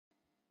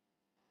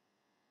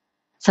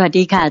สวัส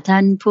ดีค่ะท่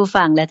านผู้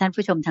ฟังและท่าน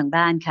ผู้ชมทาง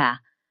บ้านค่ะ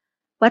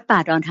วัดป่า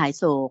ดอนหาย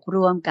โศก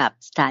ร่วมกับ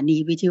สถานี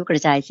วิทยุกร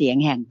ะจายเสียง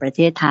แห่งประเ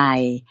ทศไทย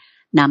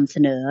นำเส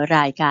นอร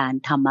ายการ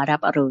ธรรมรั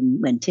บอรุณ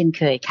เหมือนเช่นเ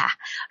คยค่ะ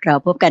เรา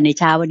พบกันใน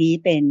เช้าวันนี้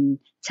เป็น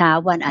เช้า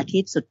วันอาทิ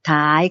ตย์สุด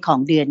ท้ายของ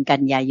เดือนกั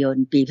นยายน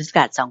ปีพุทธศัก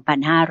ราช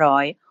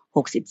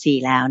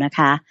2564แล้วนะค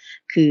ะ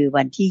คือ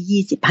วัน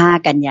ที่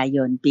25กันยาย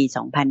นปี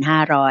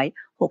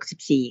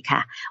2564ค่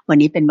ะวัน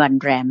นี้เป็นวัน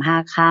แรม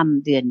5ค่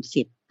ำเดือน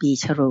10ปี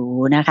ฉลู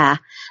นะคะ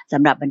ส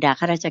ำหรับบรรดา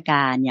ข้าราชก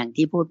ารอย่าง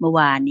ที่พูดเมื่อ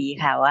วานนี้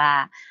ค่ะว่า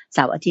เส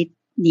าร์อาทิตย์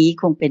นี้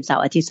คงเป็นเสา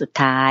ร์อาทิตย์สุด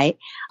ท้าย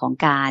ของ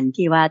การ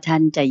ที่ว่าท่า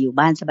นจะอยู่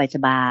บ้านส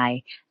บาย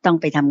ๆต้อง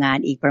ไปทำงาน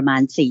อีกประมา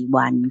ณ4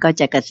วันก็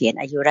จะเกษียณ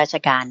อายุราช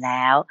การแ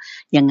ล้ว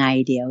ยังไง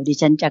เดี๋ยวดิ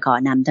ฉันจะขอ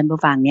นำท่านผู้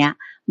ฟังเนี่ย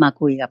มา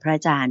คุยกับพระอ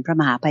าจารย์พระ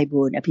มหาไพ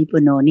บูลย์อภิปุ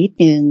โนนิด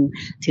นึง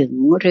ถึง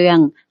เรื่อง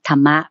ธร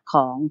รมะข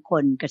องค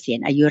นเกษียณ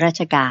อายุรา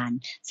ชการ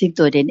ซึ่ง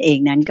ตัวเด่นเอง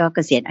นั้นก็เก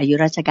ษียณอายุ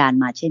ราชการ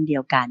มาเช่นเดี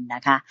ยวกันน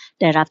ะคะ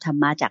ได้รับธรร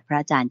มะจากพระ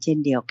อาจารย์เช่น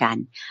เดียวกัน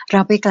เร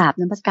าไปกราบ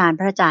นมัสการ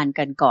พระอาจารย์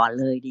กันก่อน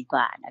เลยดีก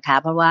ว่านะคะ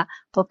เพราะว่า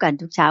พบกัน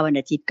ทุกเช้าวัน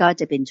อาทิตย์ก็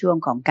จะเป็นช่วง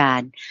ของกา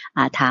ร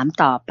ถาม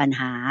ตอบปัญ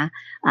หา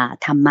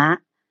ธรรมะ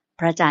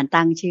พระอาจารย์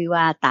ตั้งชื่อ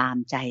ว่าตาม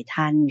ใจ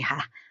ท่านค่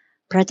ะ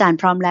พระอาจารย์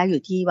พร้อมแล้วอ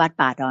ยู่ที่วัด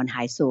ป่าดอนห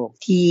ายโศก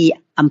ที่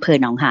อำเภอ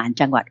หนองหาน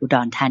จังหวัดอุด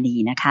รธานี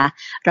นะคะ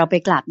เราไป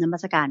กราบนมั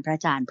สการพระอ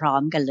าจารย์พร้อ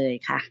มกันเลย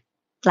ค่ะ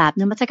กราบ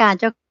นมัสการ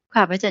เจ้า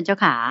ค่ะพระอาจารย์เจ้า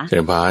ขาเจ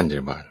ริญพรเจ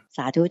ริญพรส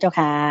าธุเจ้า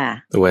ค่ะ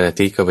วันอา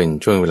ทิตย์ก็เป็น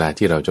ช่วงเวลา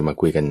ที่เราจะมา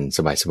คุยกัน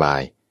สบา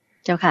ย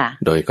ๆเจ้าค่ะ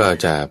โดยก็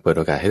จะเปิดโ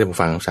อกาสให้ท่านผู้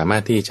ฟังสามาร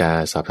ถที่จะ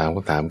สอบถามค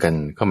ำถามกัน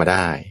เข้ามาไ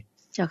ด้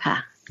เจ้าค่ะ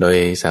โดย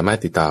สามารถ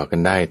ติดต่อกัน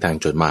ได้ทาง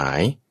จดหมาย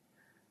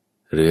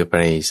หรือไป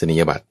รษณี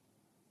ยบัตร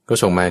ก็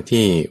ส่งมา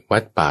ที่วั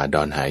ดป่าด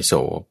อนหายโศ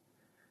ก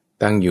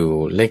ตั้งอยู่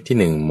เลขที่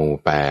1หมู่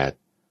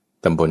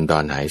8ตำบลดอ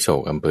นหายโศ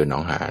กอำเภอหนอ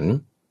งหาน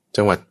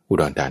จังหวัดอุ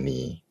ดรธานี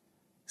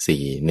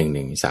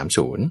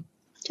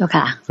41130เจ้า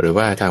ค่ะหรือ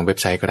ว่าทางเว็บ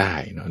ไซต์ก็ได้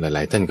เนาะหล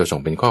ายๆท่านก็ส่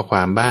งเป็นข้อคว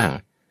ามบ้าง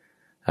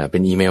เป็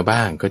นอีเมลบ้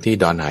างก็ที่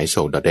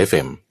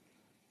donhaiso.fm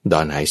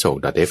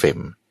donhaiso.fm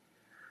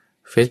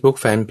Facebook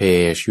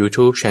Fanpage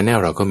YouTube Channel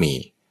เราก็มี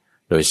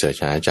โดยเสิร์ช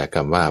หาจากค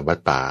ำว่าวัด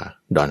ป่า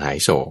ดอนหาย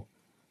โศก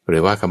หรื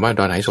อว่าคำว่า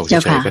ดอนหายโศกเ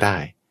ฉยๆก็ได้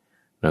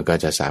เราก็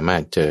จะสามาร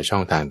ถเจอช่อ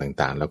งทาง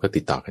ต่างๆแล้วก็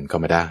ติดต่อกันเข้า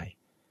มาได้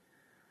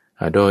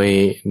โดย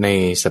ใน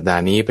สัปดา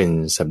ห์นี้เป็น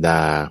สัปดา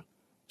ห์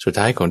สุด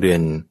ท้ายของเดือ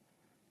น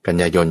กัน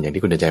ยายนอย่าง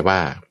ที่คุณเดินใจว่า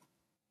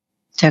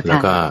แล้ว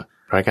ก็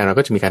รายการเรา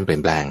ก็จะมีการเปลี่ย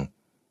นแปลง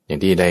อย่าง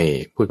ที่ได้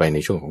พูดไปใน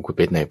ช่วงของคุณเ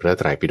พชรในพระ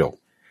ไตรปิฎก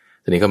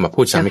ทีนี้ก็มา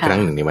พูดซ้ำอีกครั้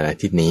งหนึ่งในวันอา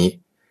ทิตย์นี้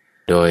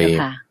โดย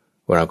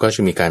เราก็จ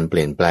ะมีการเป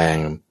ลี่ยนแปลง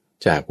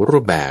จากรู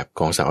ปแบบ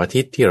ของเสาร์อา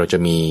ทิตย์ที่เราจะ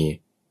มี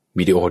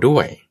วิดีโอด้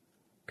วย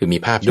คือมี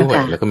ภาพด้วย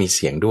แล้วก็มีเ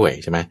สียงด้วย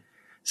ใช่ไหม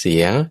เสี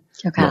ยง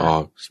มาออ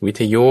กวิ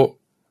ทยุ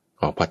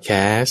ออกพอดแค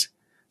สต์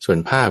ส่วน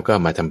ภาพก็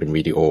มาทำเป็น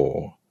วิดีโอ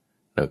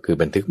คือ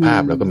บันทึกภา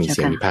พแล้วก็มีเ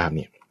สียงมีภาพเ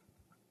นี่ย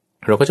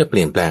เราก็จะเป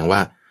ลี่ยนแปลงว่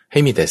าให้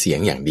มีแต่เสียง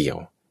อย่างเดียว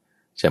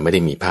จะไม่ได้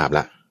มีภาพล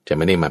ะจะไ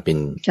ม่ได้มาเป็น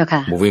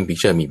moving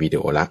picture มีวิดี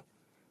โอละ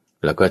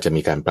แล้วก็จะ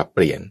มีการปรับเป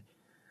ลี่ยน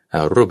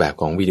รูปแบบ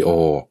ของวิดีโอ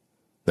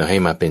ให้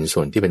มาเป็นส่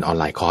วนที่เป็นออน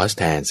ไลน์คอร์ส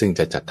แทนซึ่ง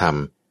จะจัดท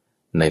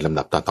ำในลำ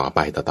ดับต่อๆไป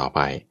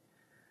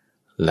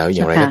แล้วอ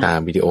ย่างไรก็ตาม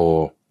วิดีโอ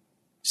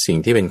สิ่ง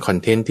ที่เป็นคอน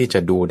เทนต์ที่จะ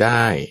ดูไ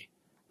ด้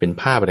เป็น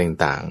ภาพอะไร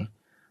ต่าง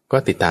ๆก็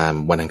ติดตาม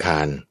วันอังคา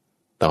ร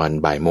ตอน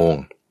บ่ายโมง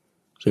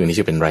ซึ่งอันนี้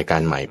จะเป็นรายกา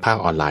รใหม่ภาค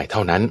ออนไลน์เท่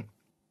านั้น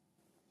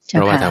เ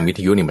พราะว่าทางวิท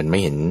ยุนี่มันไม่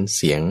เห็น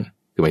เสียง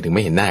คือหมายถึงไ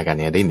ม่เห็นหน้ากันเ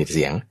นี่ยได้ยินเ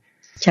สียง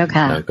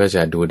แล้วก็จ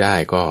ะดูได้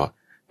ก็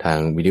ทาง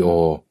วิดีโอ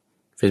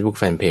Facebook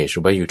Fanpage ห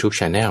รือว่า YouTube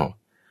Channel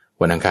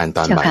วันอังคารต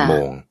อนบ่ายโม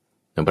ง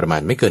ประมา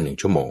ณไม่เกิน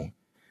1ชั่วโมง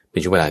เป็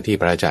นช่วงเวลาที่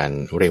พระอาจารย์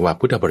เรียกว่า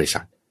พุทธบริษั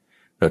ท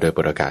โดยป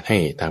ระกาศให้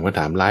ทางคำถ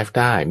ามไลฟ์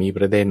ได้มีป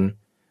ระเด็น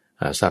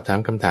สอบถาม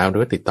คำถามหรื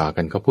อว่าติดต่อ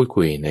กันก็พูด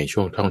คุยในช่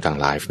วงช่องทาง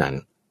ไลฟ์นั้น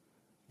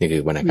นี่คื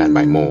อวันอังคาร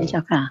บ่ายโมง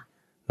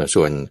แล้ว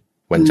ส่วน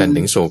วันจันทร์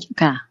ถึงศุกร์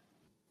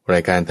รา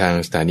ยการทาง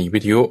สถานีวิ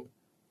ทยุ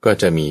ก็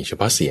จะมีเฉ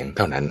พาะเสียงเ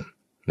ท่านั้น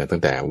ตั้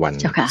งแต่วัน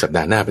สัปด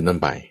าห์หน้าเป็นต้น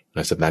ไปแล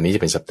ะสัปดาห์นี้จ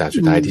ะเป็นสัปดาห์สุ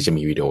ดท้ายที่จะ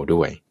มีวิดีโอ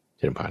ด้วยเ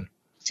จริญพร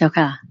เจ้า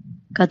ค่ะ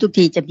ก็ทุก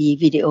ทีจะมี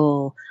วิดีโอ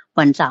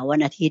วันเสาร์วั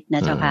นอาทิตย์น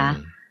ะเจ้าค่ะ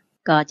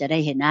ก็จะได้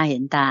เห็นหน้าเห็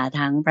นตา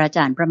ทั้งพระอาจ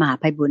ารย์พระมหา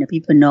ไพบูลย์อภิ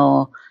ปุโน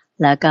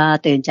แล้วก็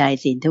ตื่นใจ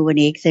ศีลทุว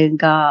นิกซึ่ง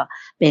ก็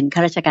เป็นข้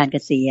าราชการเก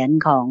ษียณ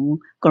ของ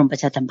กรมประ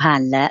ชาสัมพัน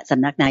ธ์และส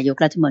ำนักนายก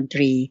รัฐมนต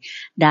รี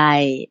ได้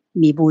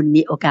มีบุญ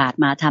มีโอกาส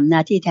มาทำหน้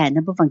าที่แทนท่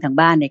านผู้ฟังทาง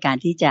บ้านในการ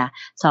ที่จะ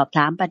สอบถ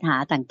ามปัญหา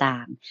ต่า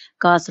ง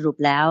ๆก็สรุป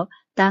แล้ว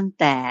ตั้ง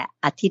แต่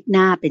อาทิตย์ห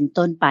น้าเป็น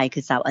ต้นไปคื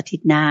อเสาร์อาทิต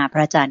ย์หน้าพร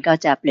ะอาจารย์ก็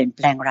จะเปลี่ยนแป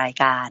ลงราย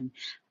การ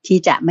ที่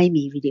จะไม่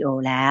มีวิดีโอ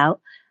แล้ว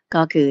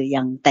ก็คือ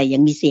แต่ยั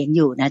งมีเสียงอ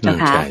ยู่นะเจ้า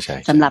ค่ะ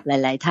สำหรับห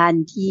ลายๆท่าน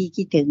ที่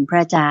คิดถึงพร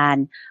ะอาจาร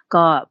ย์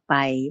ก็ไป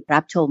รั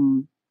บชม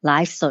ไล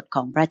ฟ์สดข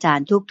องพระอาจาร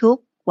ย์ทุก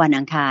ๆวัน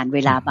อังคารเว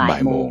ลาบ่าย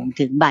โมง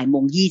ถึงบ่ายโม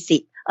ง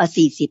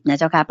40นะ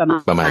เจ้าค่ะประ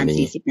มาณ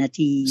40นา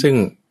ทีซึ่ง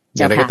อ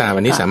ย่างไรก็ตาม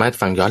วันนี้สามารถ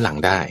ฟังย้อนหลัง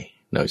ได้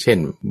เช่น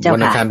วั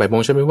นอังคารบ่ายโม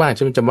งฉันไม่ว่าง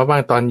ฉันจะมาว่า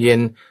งตอนเย็น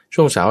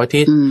ช่วงเสาร์อา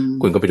ทิตย์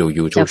คุณก็ไปดู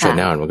YouTube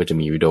Channel มันก็จะ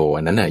มีวิดีโอ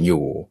อันนั้นน่ะอ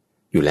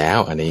ยู่แล้ว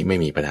อันนี้ไม่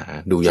มีปัญหา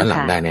ดูย้อนหลั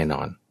งได้แน่น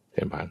อนเ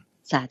ช่นพัน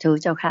สาธุ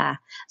เจ้าค่ะ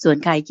ส่วน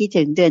ใครคิด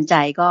ถึงเตือนใจ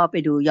ก็ไป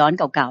ดูย้อน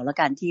เก่าๆแล้ว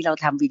กันที่เรา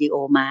ทำวิดีโอ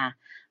มา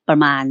ประ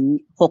มาณ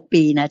6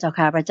 ปีนะเจ้า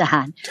ค่ะพระอาจา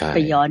รย์ไป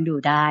ย้อนดู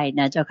ได้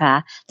นะเจ้าค่ะ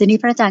ทีนี้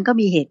พระอาจารย์ก็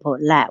มีเหตุผล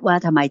แหละว่า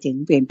ทำไมถึง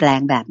เปลี่ยนแปลง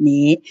แบบ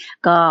นี้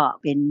ก็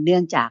เป็นเนื่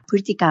องจากพ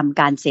ฤติกรรม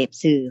การเสพ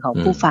สื่อของ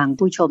ผู้ฟัง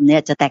ผู้ชมเนี่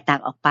ยจะแตกต่าง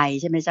ออกไป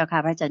ใช่ไหมเจ้าค่ะ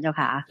พระอาจารย์เจ้า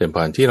ค่ะเป็น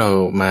ก่อนที่เรา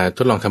มาท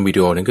ดลองทำวิ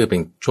ดีโอนั่นคือเป็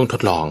นช่วงท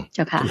ดลอง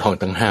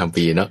ตั้ง5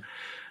 ปีเนาะ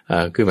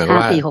คือหมายความ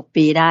ว่า5 ปี 6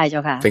 ปีได้เจ้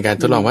าค่ะเป็นการ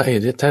ทดลองว่า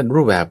ถ้า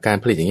รูปแบบการ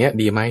ผลิตอย่างเงี้ย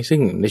ดีไหมซึ่ง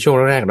ในช่วง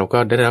แรกๆเราก็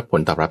ได้รับผ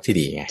ลตอบรับที่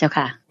ดีไงเจ้า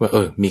ค่ะว่า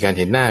มีการเ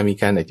ห็นหน้ามี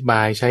การอธิบ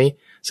ายใช้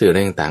สื่ออะไร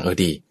ต่าง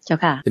ๆดีเจ้า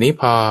ค่ะทีนี้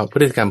พอพ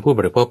ฤติกรรมผู้บ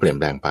ริโภคเปลี่ยน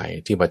แปลงไป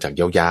ที่มาจาก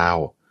ยาว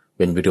ๆเ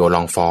ป็นวิดีโอล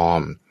องฟอร์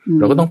ม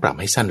เราก็ต้องปรับ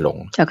ให้สั้นลง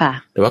เจ้าค่ะ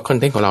แต่ว่าคอน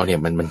เทนต์ของเราเนี่ย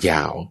มันย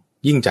าว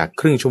ยิ่งจาก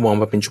ครึ่งชั่วโมง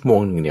มาเป็นชั่วโมง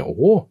นึงเนี่ยโอ้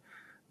โห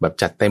แบบ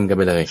จัดเต็มกันไ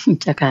ปเลย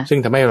ซึ่ง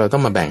ทำให้เราต้อ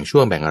งมาแบ่งช่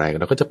วงแบ่งอะไร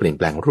เราก็จะเปลี่ยนแ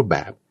ปลงรูปแบ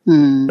บ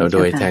เราโด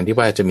ยแทนที่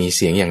ว่าจะมีเ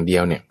สียงอย่างเดี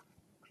ยวเนี่ย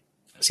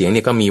เสียง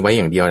นี่ก็มีไว้อ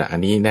ย่างเดียวแหละอัน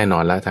นี้แน่นอ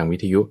นแล้วทางวิ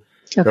ทยุ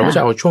เราก็จ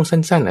ะเอาช่วง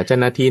สั้นๆอาจจะ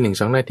นาที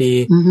 1-2 นาที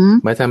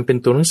มาทำเป็น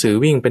ตัวหนังสือ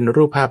วิ่งเป็น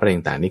รูปภาพอะไร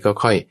ต่างๆนี่ก็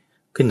ค่อย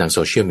ขึ้นทางโซ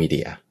เชียลมีเดี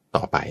ย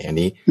ต่อไปอัน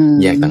นี้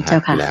แยกต่างหา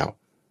กอยู่แล้ว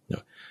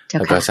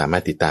แล้วก็สามาร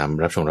ถติดตาม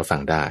รับชมรับฟั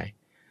งได้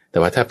แต่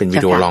ว่าถ้าเป็นวิ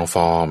ดีโอลองฟ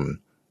อร์ม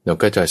เรา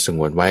ก็จะสง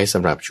วนไว้ส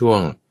ำหรับช่วง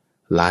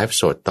ไลฟ์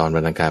สดตอน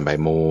วันอังคารบ่าย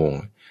โมง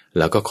แ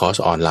ล้วก็คอร์ส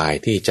ออนไล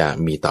น์ที่จะ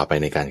มีต่อไป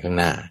ในการข้าง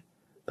หน้า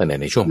ตั้งแต่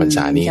ในช่วงพรรษ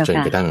านี้จน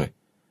กระทั่ง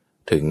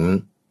ถึง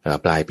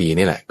ปลายปี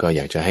นี่แหละก็อ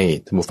ยากจะให้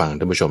ท่านผู้ฟัง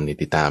ท่านผู้ชม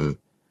ติดตาม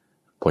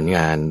ผลง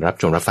านรับ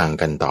ชมรับฟัง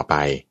กันต่อไป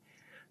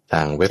ท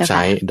างเว็บไซ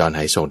ต์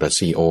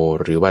donhaisok.co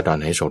หรือว่า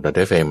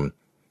donhaisok.fm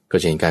ก็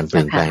จะเห็นการเป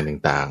ลี่ยนแปลง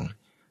ต่าง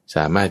ๆส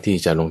ามารถที่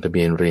จะลงทะเ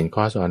บียนเรียนค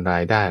อร์สออนไล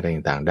น์ได้อะไร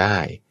ต่างๆได้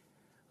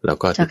แล้ว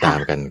ก็ติดตาม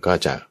กันก็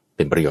จะเ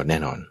ป็นประโยชน์แน่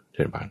นอนเ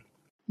ชิญฟัง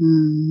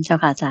เจ้า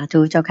ค่ะสาธุ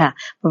เจ้าค่ะ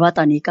เพราะว่าต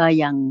อนนี้ก็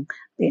ยัง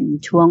เป็น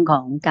ช่วงข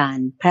องการ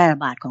แพร่ระ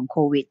บาดของโค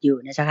วิดอยู่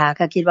นะเจ้าค่ะ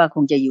ก็คิดว่าค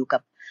งจะอยู่กั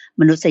บ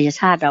มนุษย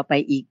ชาติเราไป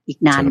อีก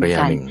นานเหมือน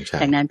กัน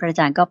ดังนั้นพระอา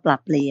จารย์ก็ปรับ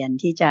เปลี่ยน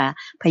ที่จะ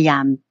พยายา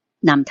ม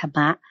นำธรรม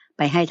ะไ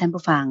ปให้ท่าน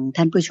ผู้ฟัง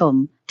ท่านผู้ชม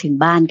ถึง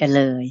บ้านกัน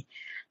เลย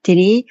ที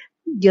นี้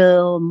โย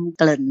มเ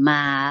กริ่นม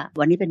า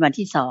วันนี้เป็นวัน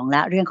ที่2แ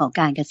ล้วเรื่องของ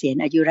การเกษียณ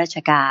อายุราช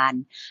การ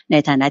ใน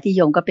ฐานะที่โ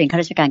ยมก็เป็นข้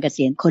าราชการเก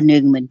ษียณคนห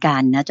นึ่งเหมือนกั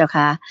นนะเจ้า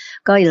ค่ะ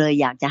ก็เลย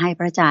อยากจะให้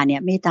พระอาจารย์เนี่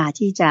ยเมตตา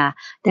ที่จะ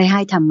ได้ใ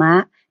ห้ธรรมะ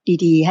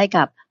ดีๆให้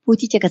กับผู้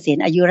ที่จะเกษียณ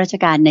อายุราช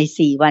การใน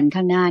4 วันข้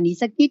างหน้านี้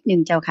สักนิดนึ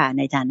งเจ้าค่ะใ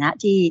นฐานะ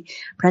ที่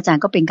พระอาจาร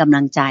ย์ก็เป็นกำ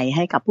ลังใจใ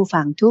ห้กับผู้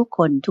ฟังทุกค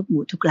นทุกห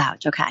มู่ทุกเหล่า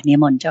เจ้าค่ะนิ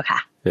มนต์เจ้าค่ะ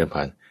เรียนผ่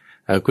าน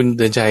คุณเ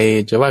ดินใจ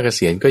จะว่าเก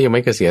ษียณก็ยังไ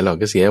ม่เกษียณหรอก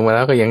เกษียณมาแ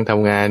ล้วก็ยังท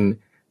ำงาน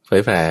เผ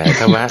ยแผ่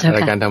ธรรมะ ร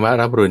ายการธรรมะ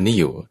รับรุ่นนี่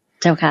อยู่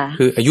เจ้าค่ะ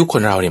คืออายุค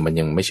นเราเนี่ยมัน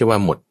ยังไม่ใช่ว่า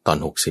หมดตอน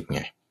60ไ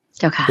ง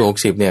เจ้าค่ะตัว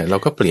60เนี่ยเรา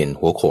ก็เปลี่ยน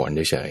หัวโขน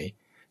เฉย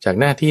ๆจาก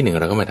หน้าที่หนึ่ง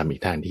เราก็มาทำอี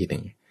กหน้าที่หนึ่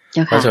ง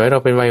พอสมัยเรา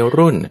เป็นวัย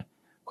รุ่น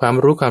ความ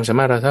รู้ความสาม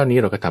ารถเราเท่านี้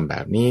เราก็ทำแบ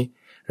บนี้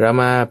เรา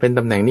มาเป็นต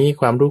ำแหน่งนี้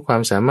ความรู้ควา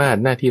มสามารถ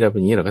หน้าที่เราเป็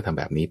นนี้เราก็ทำ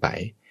แบบนี้ไป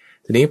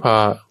ทีนี้พอ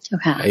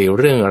ไอ้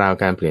เรื่องราว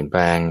การเปลี่ยนแป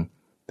ลง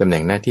ตำแหน่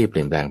งหน้าที่เป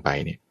ลี่ยนแปลงไป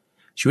เนี่ย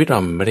ชีวิตเรา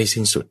ไม่ได้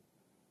สิ้นสุด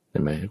ใ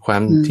ช่ไหมควา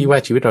มที่ว่า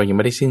ชีวิตเรายังไ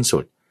ม่ได้สิ้นสุ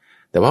ด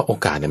แต่ว่าโอ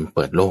กาสเนี่ยมันเ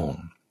ปิดโล่ง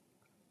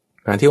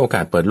การที่โอก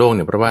าสเปิดโล่งเ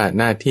นี่ยเพราะว่า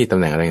หน้าที่ตำ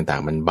แหน่งอะไรต่า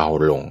งๆมันเบา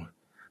ลง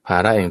ภา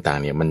ระต่าง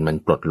ๆเนี่ยมัน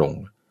ปลดลง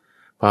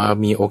พอ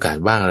มีโอกาส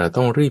บ้างเรา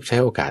ต้องรีบใช้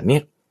โอกาสเนี่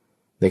ย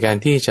ในการ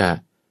ที่จะ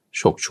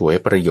ฉกฉวย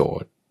ประโย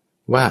ชน์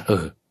ว่า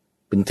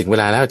เป็นถึงเว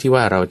ลาแล้วที่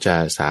ว่าเราจะ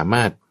สาม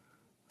ารถ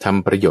ท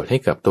ำประโยชน์ให้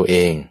กับตัวเอ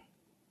ง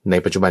ใน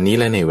ปัจจุบันนี้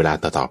และในเวลา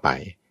ต่อๆไป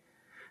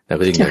แต่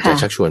ก็จึงอยากจะ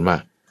ชักชวนว่า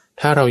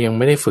ถ้าเรายังไ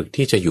ม่ได้ฝึก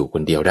ที่จะอยู่ค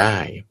นเดียวได้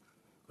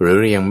หรื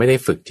อยังไม่ได้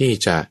ฝึกที่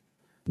จะ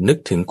นึก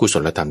ถึงกุศ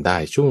ลธรรมได้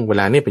ช่วงเว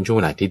ลานี้เป็นช่วง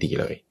เวลาที่ดี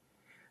เลย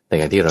ใน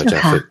การที่เราจะ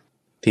ฝึก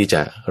ที่จ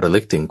ะระลึ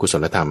กถึงกุศ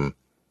ลธรรม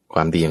คว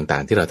ามดีต่า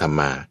งๆที่เราท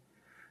ำมา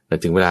แล้ว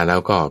ถึงเวลาแล้ว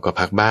ก็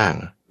พักบ้าง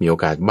มีโอ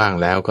กาสบ้าง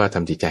แล้วก็ท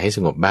ำจิตใจให้ส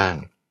งบบ้าง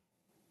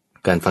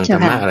การฟังธร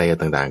รมะอะไร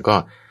ต่างๆก็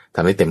ท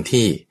ำให้เต็ม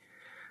ที่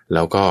แ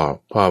ล้วก็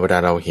พอเวลา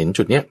เราเห็น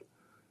จุดเนี้ย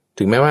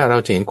ถึงแม้ว่าเรา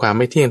จะเห็นความ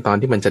ไม่เที่ยงตอน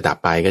ที่มันจะดับ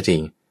ไปก็จริ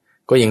ง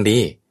ก็ยังดี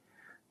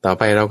ต่อ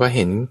ไปเราก็เ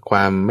ห็นคว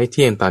ามไม่เ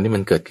ที่ยงตอนที่มั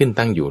นเกิดขึ้น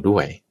ตั้งอยู่ด้ว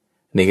ย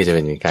นี่ก็จะเ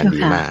ป็นการ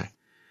ดีมาก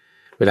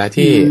เวลา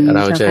ที่เร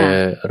าเจอ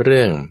เ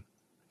รื่อง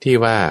ที่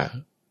ว่า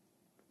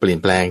เปลี่ยน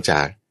แปลงจ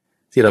าก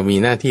ที่เรามี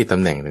หน้าที่ต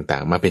ำแหน่งต่า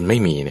งๆมาเป็นไม่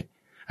มีเนี่ย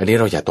อันนี้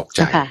เราอย่าตกใ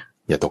จ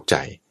อย่าตกใจ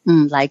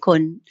หลายค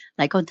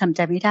นทำใจ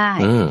ไม่ได้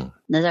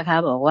นะจ๊ะคะ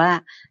บอกว่า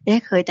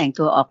เคยแต่ง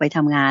ตัวออกไปท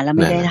ำงานแล้วไ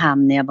ม่ได้ท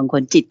ำเนี่ยบางค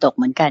นจิตตกเ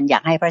หมือนกันอยา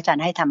กให้พระอาจาร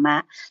ย์ให้ธรรมะ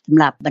สำ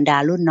หรับบรรดา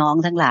รุ่นน้อง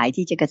ทั้งหลาย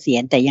ที่จะเกษีย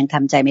ณแต่ยังท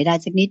ำใจไม่ได้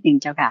สักนิดนึง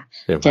เจ้าค่ะ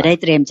จะได้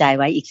เตรียมใจ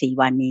ไว้อีก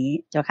4 วันนี้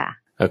เจ้าค่ะ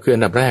คืออั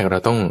นดับแรกเรา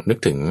ต้องนึก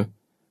ถึง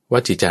ว่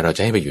าจิตใจเราจ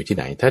ะให้ไปอยู่ที่ไ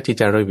หนถ้าจิตใ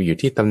จเราไปอยู่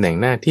ที่ตำแหน่ง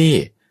หน้าที่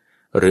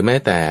หรือแม้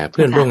แต่เ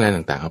พื่อนร่วมงาน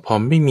ต่างๆพอ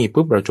ไม่มี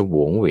ปุ๊บเราจะห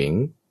วงเหวง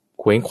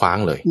เคว้งคว้าง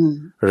เลย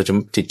เราจะ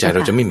จิตใจเร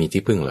าจะไม่มี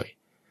ที่พึ่งเลย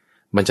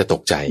มันจะต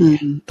กใจ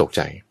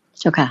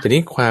ที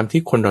นี้ความ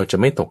ที่คนเราจะ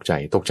ไม่ตกใจ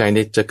เ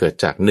นี่ยจะเกิด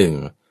จาก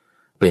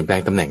1เปลี่ยนแปล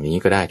งตำแหน่งนี้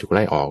ก็ได้ถูกไ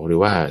ล่ออกหรือ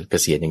ว่าเก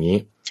ษียณอย่างนี้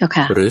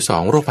หรือ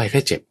2โรคภัยแ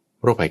ค่เจ็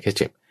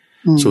บ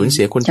สูญเ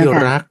สียคนที่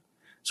รัก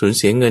สูญเ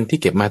สียเงินที่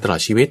เก็บมาตลอด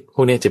ชีวิตพ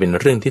วกนี้จะเป็น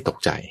เรื่องที่ตก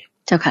ใจ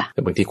แ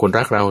ต่บางทีคน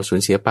รักเราสูญ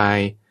เสียไป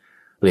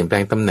เปลี่ยนแปล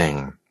งตำแหน่ง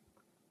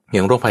อย่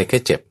างโรคภัยแค่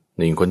เจ็บอ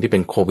ย่างคนที่เป็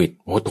นโควิด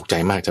โอ้ตกใจ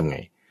มากทำไง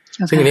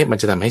ซึ่งอันนี้มัน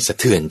จะทำให้สะ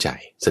เทือนใจ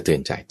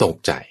ตก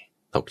ใจ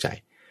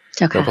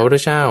แล้วพระพุทธ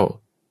เจ้า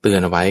เตือน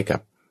เอาไว้กับ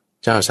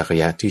เจ้าสัก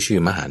ยะที่ชื่อ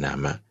มหานา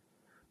มะ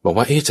บอก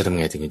ว่าจะทำ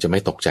ไงถึงจะไม่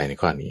ตกใจใน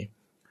ข้อนี้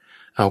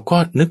เอาก็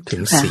นึกถึ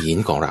งศีล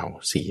ของเรา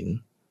ศีล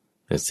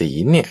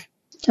เนี่ย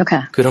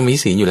คือเรามี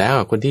ศีลอยู่แล้ว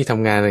คนที่ท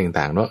ำงานอะไร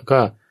ต่างๆเนาะ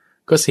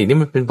ก็ศีลนี่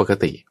มันเป็นปก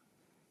ติ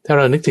ถ้าเ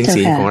รานึกถึง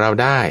ศีลของเรา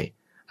ได้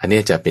อันนี้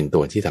จะเป็นตั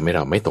วที่ทำให้เร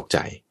าไม่ตกใจ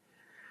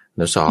แ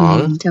ล้วสอง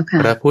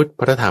พระพุทธ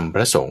พระธรรมพ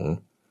ระสงฆ์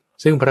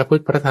ซึ่งพระพุท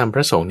ธพระธรรมพ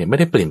ระสงฆ์เนี่ยไม่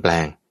ได้เปลี่ยนแปล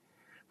ง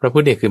พระพุท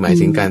ธเนี่ยคือหมาย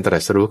ถึงการตรั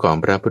สรู้ของ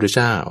พระพุทธเ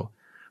จ้า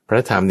พร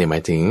ะธรรมเนี่ยหมา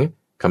ยถึง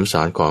คำส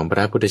อนของพร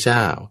ะพุทธเจ้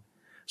า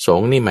ส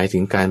งฆ์นี่หมายถึ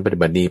งการปฏิ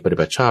บัติดีปฏิ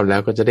บัติชอบแล้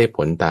วก็จะได้ผ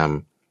ลตาม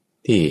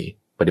ที่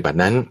ปฏิบัติ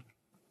นั้น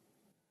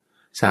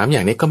3อย่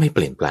างนี้ก็ไม่เป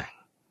ลี่ยนแปลง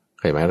เ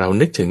ข้าใจไหมเรา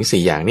นึกถึง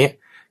4อย่างนี้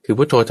คือ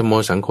พุทโธธัมโม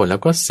สังโฆแล้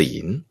วก็ศี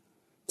ล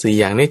4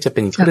อย่างนี้จะเ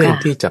ป็นเครื่อง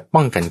ที่จะ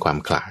ป้องกันความ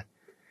ขลาด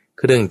เ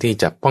ครื่องที่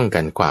จะป้องกั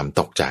นความ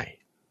ตกใจ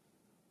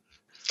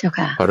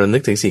พอเรานึ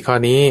กถึง4ข้อ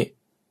นี้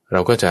เร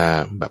าก็จะ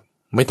แบบ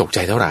ไม่ตกใจ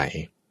เท่าไหร่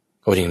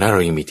โอ้จริงนะเรา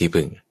ยังมีที่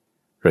พึ่ง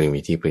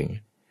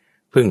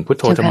พึ่งพุท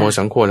โธธัมโม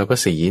สังโฆแล้วก็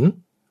ศีล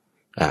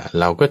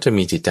เราก็จะ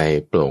มีจิตใจ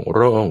โปร่งโ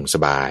ล่งส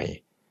บาย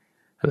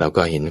เรา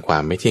ก็เห็นควา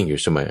มไม่เที่ยงอ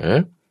ยู่เสมอ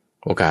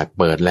โอกาส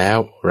เปิดแล้ว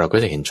เราก็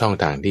จะเห็นช่อง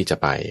ทางที่จะ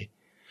ไป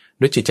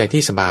ด้วยจิตใจ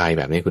ที่สบายแ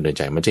บบนี้คุณเดินใ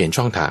จมันจะเห็น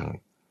ช่องทาง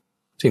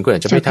ซึ่งคุณอา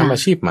จจะไปทำอา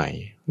ชีพใหม่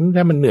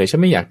ถ้ามันเหนื่อยฉั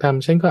นไม่อยากท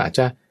ำฉันก็อาจจ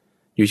ะ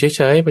อยู่เ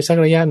ฉยๆไปสัก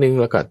ระยะนึง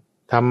แล้วก็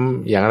ท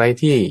ำอย่างไร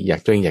ที่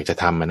ตัวเองอยากจะ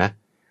ทำนะ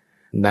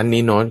นั้น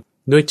นี้โน้น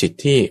ด้วยจิต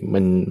ที่มั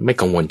นไม่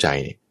กังวลใจ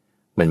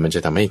มันจ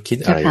ะทำให้คิด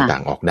อะไรต่า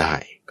งๆออกได้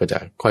ก็จะ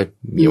ค่อย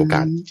มีโอก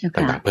าส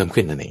ต่างๆเพิ่ม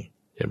ขึ้นนั่นเอง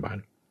เช่นบ้าน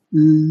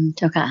เ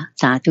จ้าค่ะ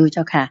สาธุเ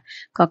จ้าค่ะ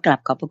ก็กลับ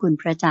ขอบพระคุณ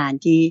พระอาจารย์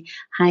ที่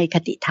ให้ค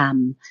ติธรรม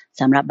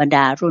สำหรับบรรด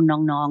ารุ่น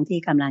น้องๆที่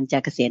กำลังจะ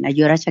เกษียณอา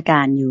ยุราชก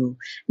ารอยู่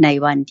ใน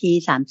วันที่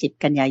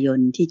30กันยายน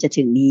ที่จะ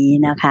ถึงนี้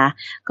นะคะ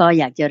ก็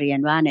อยากจะเรียน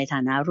ว่าในฐ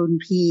านะรุ่น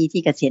พี่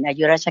ที่เกษียณอา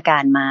ยุราชกา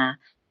รมา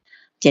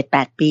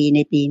 7-8 ปีใน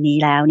ปีนี้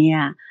แล้วเนี่ย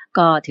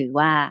ก็ถือ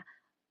ว่า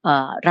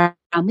เ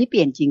ราไม่เป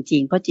ลี่ยนจริ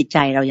งๆเพราะจิตใจ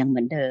เรายังเห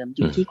มือนเดิมอ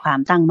ยู่ที่ความ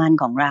ตั้งมั่น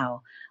ของเรา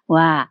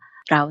ว่า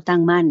เราตั้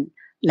งมั่น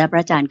และพร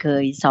ะอาจารย์เค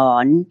ยสอ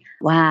น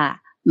ว่า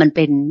มันเ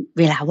ป็น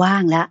เวลาว่า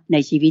งแล้วใน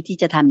ชีวิตที่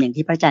จะทำอย่าง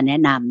ที่พระอาจารย์แนะ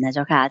นำนะเ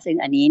จ้าค่ะซึ่ง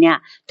อันนี้เนี่ย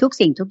ทุก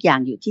สิ่งทุกอย่าง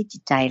อยู่ที่จิ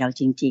ตใจเรา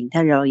จริงๆถ้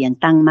าเรายัง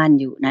ตั้งมั่น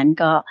อยู่นั้น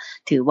ก็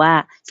ถือว่า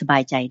สบา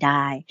ยใจไ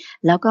ด้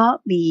แล้วก็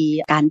มี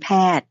การแพ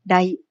ทย์ไ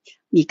ด้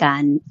มีกา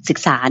รศึก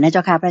ษานะเจ้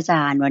าค่ะพระอาจ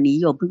ารย์วันนี้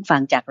โยมเพิ่งฟั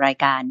งจากราย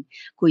การ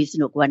คุยส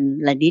นุกวัน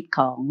ละนิดข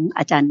อง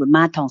อาจารย์บุญม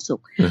าศทองสุ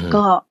ข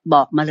ก็บ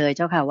อกมาเลยเ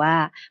จ้าค่ะว่า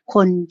ค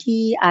น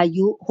ที่อา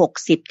ยุ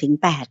60ถึง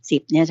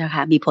80เนี่ยเจ้าค่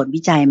ะมีผล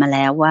วิจัยมาแ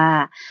ล้วว่า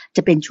จ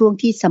ะเป็นช่วง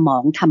ที่สมอ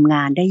งทำง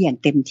านได้อย่าง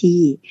เต็ม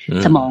ที่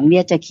สมองเนี่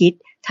ยจะคิด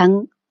ทั้ง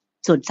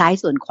ส่วนซ้าย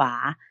ส่วนขวา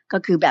ก็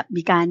คือแบบ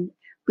มีการ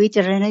วิจ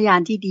ารณญา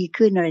ณที่ดี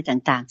ขึ้นอะไร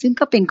ต่างๆซึ่ง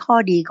ก็เป็นข้อ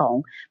ดีของ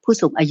ผู้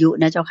สูงอายุ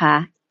นะเจ้าค่ะ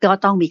ก็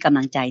ต้องมีกำ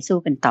ลังใจสู้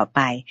กันต่อไป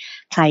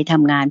ใครท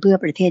ำงานเพื่อ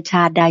ประเทศช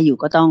าติได้อยู่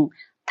ก็ต้อง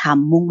ท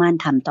ำมุ่งมั่น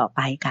ทำต่อไ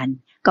ปกัน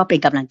ก็เป็น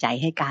กำลังใจ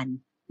ให้กัน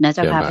นะเ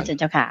จ้าค่ะพระ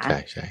เจ้าค่ะ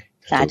ใช่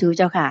สาธุเ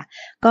จ้าค่ะ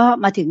ก็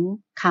มาถึง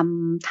ค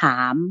ำถา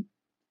ม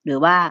หรือ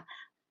ว่า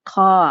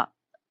ข้อ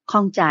ข้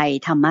องใจ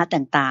ธรรมะ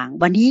ต่าง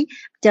ๆวันนี้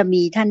จะ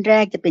มีท่านแร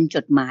กจะเป็นจ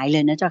ดหมายเล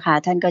ยนะเจ้าค่ะ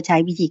ท่านก็ใช้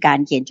วิธีการ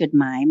เขียนจด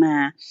หมายมา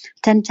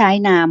ท่านใช้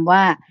นามว่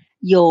า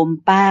โยม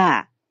ป้า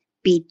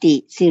ปิติ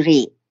สิ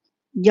ริ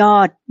ยอ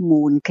ด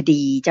มูลค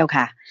ดีเจ้า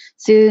ค่ะ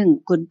ซึ่ง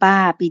คุณป้า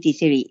ปิติ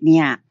สิริเ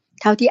นี่ย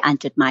เท่าที่อ่าน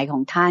จดหมายขอ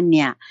งท่านเ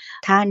นี่ย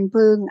ท่านเ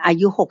พิ่งอา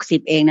ยุ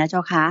60เองนะเจ้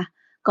าค่ะ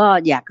ก็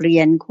อยากเรี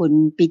ยนคุณ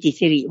ปิติ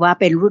สิริว่า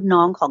เป็นรุ่น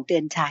น้องของเตื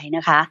อนชัยน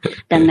ะคะ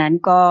ดังนั้น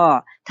ก็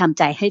ทำใ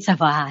จให้ส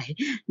บาย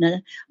นะ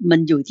มัน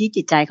อยู่ที่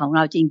จิตใจของเร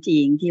าจริ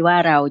งๆที่ว่า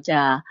เราจ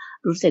ะ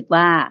รู้สึก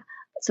ว่า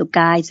สุขก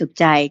ายสุข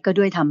ใจก็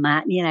ด้วยธรรมะ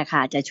นี่แหละค่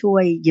ะจะช่ว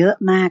ยเยอะ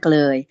มากเล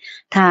ย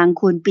ทาง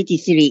คุณปิติ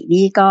สิริ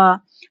นี่ก็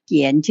เ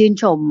ขียนชื่น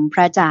ชมพ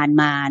ระอาจารย์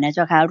มานะเ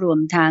จ้าค่ะรวม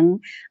ทั้ง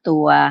ตั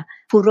ว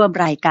ผู้ร่วม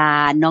รายกา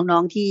รน้อ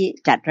งๆที่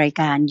จัดราย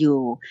การอยู่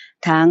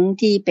ทั้ง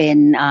ที่เป็น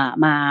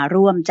มา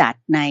ร่วมจัด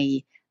ใน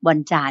วัน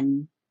จันทร์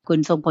คุณ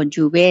ทรงพล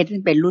ชูเวชซึ่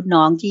งเป็นรุ่น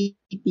น้องที่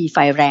มีไฟ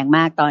แรงม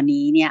ากตอน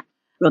นี้เนี่ย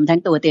รวมทั้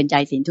งตัวเตือนใจ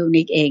สินทุ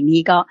นิกเอง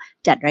นี่ก็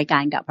จัดรายกา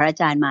รกับพระอ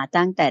าจารย์มา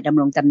ตั้งแต่ดำ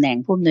รงตำแหน่ง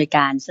ผู้อำนวยก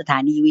ารสถา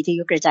นีวิท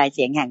ยุกระจายเ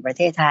สียงแห่งประเ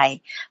ทศไทย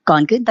ก่อ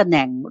นขึ้นตำแห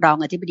น่งรอง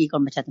อธิบดีกร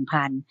มประชาสัม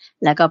พันธ์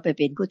แล้วก็ไปเ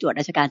ป็นผู้ตรวจ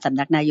ราชการสำ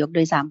นักนายก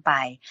ด้วยซ้ำไป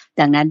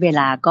ดังนั้นเว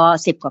ลาก็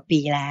10กว่าปี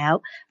แล้ว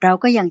เรา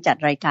ก็ยังจัด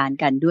รายการ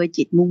กันด้วย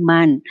จิตมุ่ง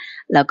มั่น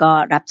แล้วก็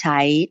รับใช้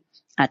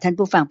ท่าน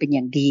ผู้ฟังเป็นอ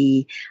ย่างดี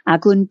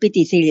คุณปิ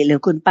ติสิริหรื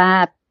อคุณป้า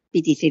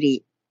ปิติสิริ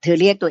เธอ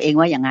เรียกตัวเอง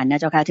ว่าอย่างนั้นนะ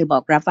เจ้าค่ะเธอบอ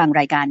กรับฟัง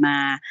รายการมา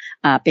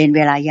เป็นเว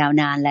ลายาว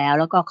นานแล้ว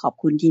ก็ขอบ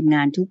คุณทีมง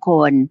านทุกค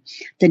น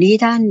ทีนี้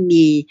ท่าน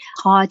มี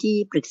ข้อที่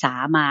ปรึกษา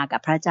มากั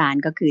บพระอาจาร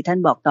ย์ก็คือท่าน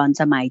บอกตอน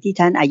สมัยที่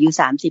ท่านอายุ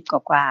30ก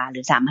ว่าหรื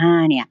อ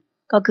35เนี่ย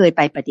ก็เคยไ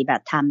ปปฏิบั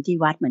ติธรรมที่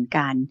วัดเหมือน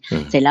กัน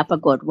เสร็จแล้วปร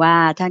ากฏว่า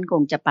ท่านค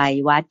งจะไป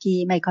วัดที่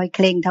ไม่ค่อยเค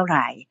ร่งเท่าไห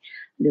ร่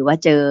หรือว่า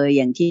เจออ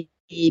ย่างที่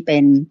เป็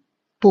น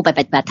ผู้ป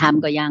ฏิบัติธรรม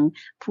ก็ยัง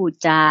พูด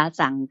จา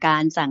สั่งกา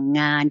รสั่ง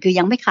งานคือ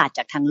ยังไม่ขาดจ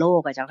ากทางโล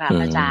กอะเจ้าค่ะ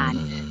พระอาจารย์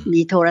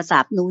มีโทรศั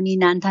พท์นู่นนี่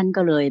นั่นท่าน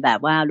ก็เลยแบบ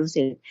ว่ารู้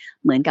สึก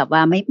เหมือนกับว่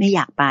าไม่อย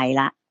ากไป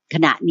ละข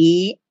ณะนี้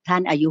ท่า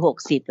นอายุ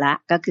60ละ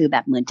ก็คือแบ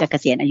บเหมือนจะเก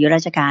ษียณอายุร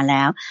าชการแ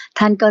ล้ว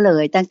ท่านก็เล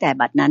ยตั้งแต่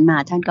บัดนั้นมา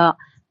ท่านก็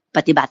ป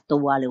ฏิบัติตั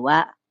วหรือว่า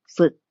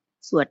ฝึก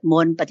สวดม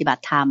นต์ปฏิบั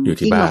ติธรรม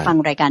ที่มาฟัง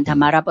รายการธร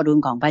รมารับอรุ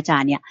ณของพระอาจา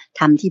รย์เนี่ย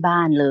ทำที่บ้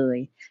านเลย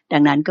ดั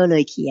งนั้นก็เล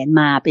ยเขียน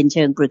มาเป็นเ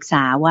ชิงปรึกษ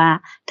าว่า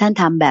ท่าน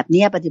ทำแบบเ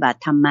นี้ยปฏิบัติ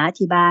ธรรมะ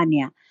ที่บ้านเ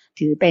นี่ย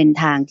ถือเป็น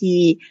ทางที่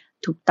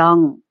ถูกต้อง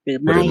หรือ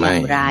ไม่อย่า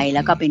งไรแ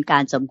ล้วก็เป็นกา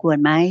รสมควร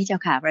ไหมเจ้า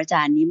ค่ะพระอาจ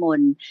ารย์นิม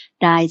นต์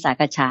ได้สั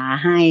กษา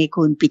ให้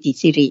คุณปิติ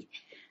สิริ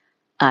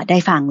ได้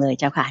ฟังเลย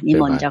เจ้าค่ะนิ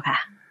มนต์เจ้าค่ะ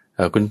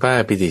คุณป้า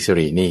ปิติสิ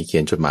รินี่เขี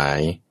ยนจดหมาย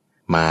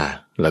มา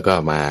แล้วก็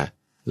มา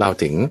เล่า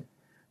ถึง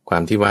ควา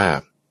มที่ว่า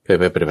เคย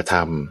ไปปฏิบัติธร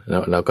รม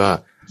แล้วก็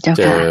เ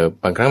จอ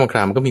บางครั้งบางคร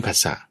าวมันก็มีภา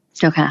ษา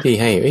ที่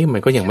ให้มั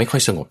นก็ยังไม่ค่อ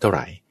ยสงบเท่าไห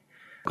ร่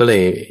ก็เล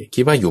ย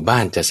คิดว่าอยู่บ้า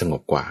นจะสง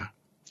บกว่า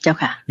เจ้า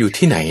ค่ะอยู่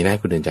ที่ไหนนะ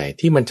คุณเดินใจ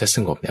ที่มันจะส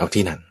งบเนี่ยเอา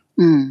ที่นั่น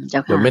เจ้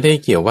าค่ะมันไม่ได้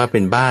เกี่ยวว่าเป็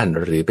นบ้าน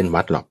หรือเป็น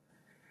วัดหรอก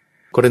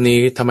กรณี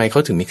ทำไมเขา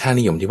ถึงมีค่า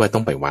นิยมที่ว่าต้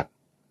องไปวัด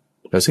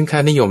แล้วซึ่งค่า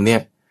นิยมเนี่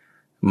ย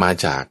มา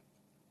จาก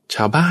ช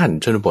าวบ้าน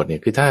ชนบทเนี่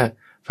ยคือถ้า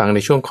ฟังใน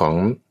ช่วงของ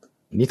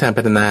นิทาน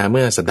พัฒนาเ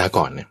มื่อสัปดาห์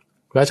ก่อนเนี่ย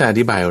พระอาจารย์อ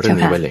ธิบายเรื่อง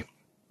นี้ไว้เลย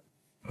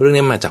เรื่อง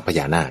นี้มาจากพญ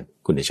านาค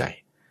คุณเดินใจ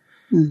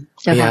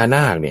พญาน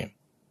าคเนี่ย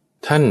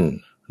ท่าน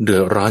เดือ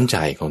ดร้อนใจ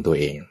ของตัว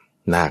เอง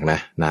นาคนะ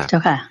นาค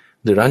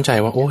เดือดร้อนใจ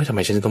ว่าโอ้ยทำไม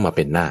ฉันต้องมาเ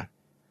ป็นนาค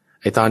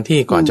ไอตอนที่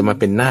ก่อนจะมา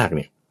เป็นนาคเ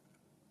นี่ย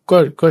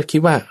ก็คิด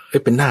ว่า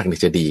เป็นนาคเนี่ย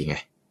จะดีไง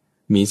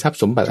มีทรัพย์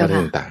สมบัติอะไร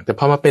ต่างๆแต่พ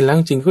อมาเป็นแล้ว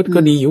จริง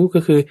ก็ดีอยู่ก็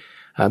คือ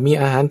มี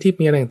อาหารที่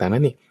มีอะไรต่างๆ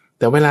นั่นนี่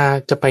แต่เวลา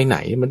จะไปไหน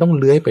มันต้อง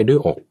เลื้อยไปด้วย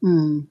อก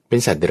เป็น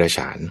สัตว์เดรัจฉ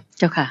าน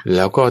เจ้าค่ะแ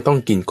ล้วก็ต้อง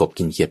กินกบ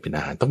กินเขียดเป็นอ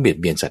าหารต้องเบียด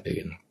เบียนสัตว์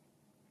อื่น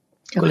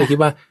ก็เลยคิด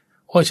ว่า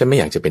โอ้ฉันไม่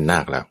อยากจะเป็นนา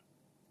คแล้ว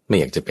ไม่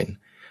อยากจะเป็น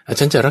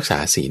ฉันจะรักษา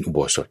ศีลอุโบ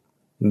สถ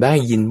ได้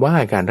ยินว่า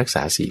การรักษ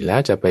าศีลแล้ว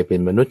จะไปเป็น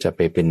มนุษย์จะไ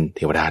ปเป็นเท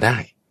วดาได้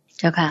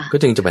เจ้าค่ะก็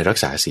จึงจะไปรัก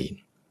ษาศีล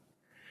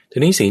ที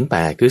นี้ศีล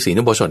8คือศีล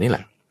อุโบสถนี่แหล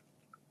ะ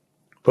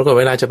เพราะ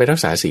เวลาจะไปรัก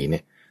ษาศีลเ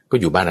นี่ยก็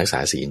อยู่บ้านรักษา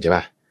ศีลใช่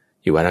ป่ะ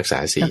อยู่บ้านรักษา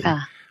ศีล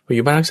พออ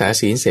ยู่บ้านรักษา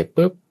ศีลเสร็จ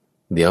ปุ๊บ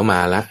เดี๋ยวมา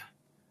ละ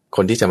ค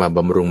นที่จะมาบ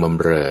ำรุงบำ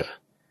เรอ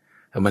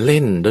มาเล่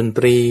นดนต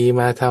รี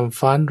มาทำ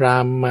ฟ้อนร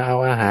ำมาเอา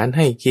อาหารใ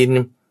ห้กิน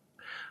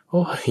โ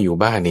อ้อยู่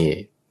บ้านนี่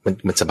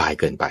มันสบาย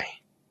เกินไป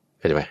เ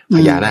ข้าใจไหมพ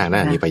ญานาคน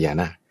ะมีพญา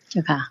นาค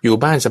อยู่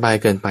บ้านสบาย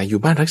เกินไปอยู่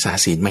บ้านรักษา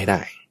ศีลไม่ไ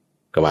ด้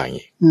ก็ว่าอย่าง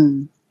นี้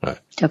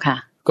เจ้าค่ะ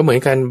ก็เหมือน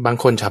กันบาง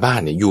คนชาวบ้าน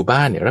เนี่ยอยู่บ้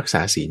านเนี่ยรักษ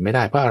าศีลไม่ไ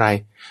ด้เพราะอะไร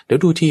เดี๋ยว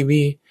ดูที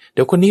วีเ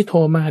ดี๋ยวคนนี้โทร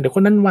มาเดี๋ยวค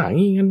นนั้นว่า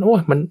งี้งั้นโอ้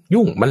มัน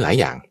ยุ่งมันหลาย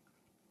อย่าง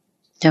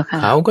เจ้าค่ะ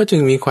เขาก็จึ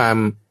งมีความ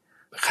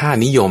ค่า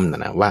นิยมน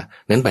ะว่า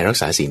งั้นไปรัก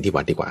ษาศีลที่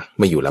วัดดีกว่า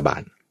ไม่อยู่ละบ้า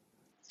น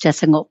จะ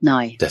สงบหน่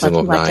อยจะสง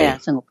บหน่อยจะ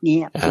สงบเงี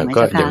ยบ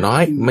ก็อย่างน้อ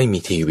ยไม่มี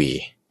ทีวี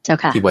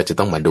ที่ว่าจะ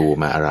ต้องมาดู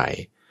มาอะไร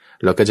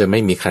เราก็จะไม่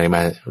มีใครม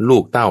าลู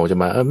กเต้าจะ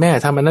มาแม่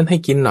ทำอันนั้นให้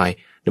กินหน่อย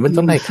เดี๋ยวมัน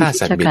ต้องได้ฆ่า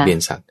สัตว์เบียดเบียน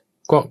สัตว์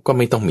ก็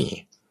ไม่ต้องมี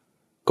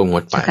ก็ง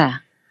ดไป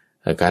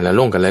การละ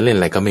ล่งกันละเล่นอ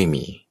ะไรก็ไม่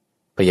มี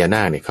พญาน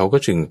าคเนี่ยเขาก็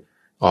จึง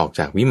ออกจ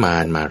ากวิมา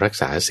นมารัก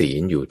ษาศี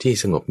ลอยู่ที่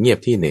สงบเงียบ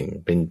ที่หนึ่ง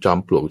เป็นจอม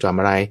ปลวกจอม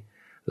อะไร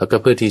แล้วก็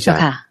เพื่อที่จะ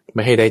ไ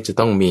ม่ให้ได้จะ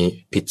ต้องมี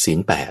ผิดศีล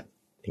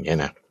8อย่างเงี้ย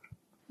นะ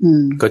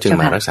ก็จึง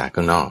มารักษาข้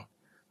างนอก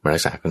มารั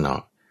กษาข้างนอ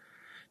ก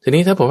ที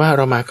นี้ถ้าบอกว่าเ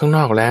รามาข้างน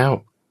อกแล้ว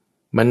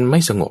มันไม่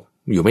สงบ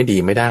อยู่ไม่ดี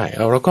ไม่ได้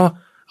เราก็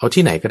เอา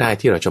ที่ไหนก็ได้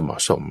ที่เราจะเหมาะ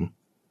สม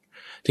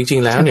จริง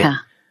ๆแล้วเนี่ย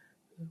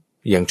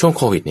อย่างช่วงโ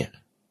ควิดเนี่ย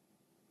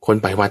คน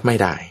ไปวัดไม่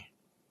ได้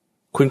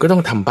คุณก็ต้อ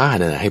งทำบ้าน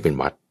นะให้เป็น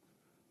วัด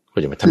ก็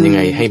จะมาทำยังไง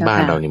ให้บ้า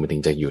นเราเนี่ยมันถึ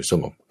งจะอยู่ส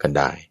งบกัน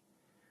ได้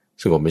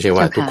สงบไม่ใช่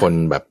ว่าทุกคน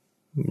แบบ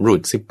รู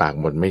ดซิปปาก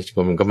หมดไม่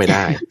มันก็ไม่ไ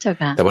ด้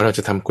แต่ว่าเราจ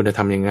ะทำคุณธ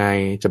รรมยังไง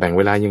จะแบ่งเ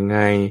วลายังไง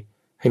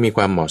ให้มีค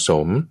วามเหมาะส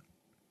ม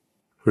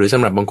หรือส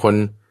ำหรับบางคน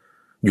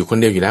อยู่คน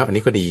เดียวอยู่แล้วอัน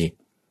นี้ก็ดี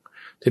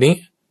ทีนี้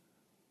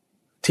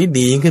ที่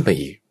ดียิ่งขึ้นไป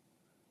อีก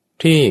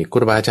ที่ค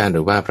รูบาอาจารย์ห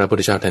รือว่าพระพุท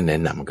ธเจ้าท่านแนะ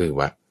นำก็คือ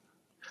ว่า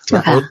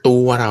เอาตั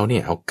วเราเนี่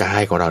ยเอากา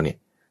ยของเราเนี่ย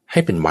ให้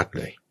เป็นวัด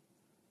เลย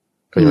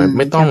ก็คือไ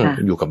ม่ต้อง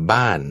อยู่กับ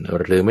บ้าน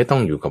หรือไม่ต้อ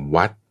งอยู่กับ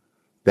วัด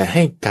แต่ใ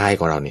ห้กาย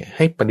ของเราเนี่ยใ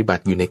ห้ปฏิบั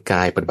ติอยู่ในก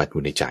ายปฏิบัติอ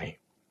ยู่ในใจ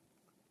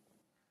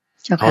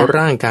เอา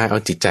ร่างกายเอา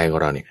จิตใจของ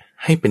เราเนี่ย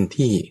ให้เป็น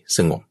ที่ส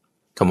งบ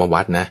คำว่า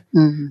วัดนะ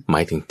หม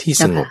ายถึงที่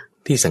สงบ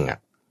ที่สงัด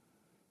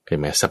เห็น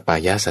ไหมสัปปา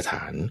ยสถ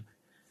าน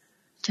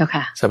เจ้า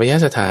ค่ะสัปปาย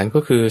สถานก็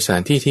คือสถา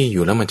นที่ที่อ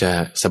ยู่แล้วมันจะ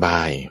สบ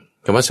าย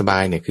คำว่าสบา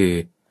ยเนี่ยคือ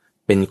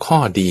เป็นข้อ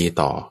ดี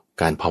ต่อ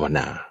การภาวน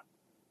า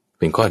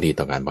เป็นข้อดี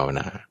ต่อการภาว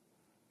นา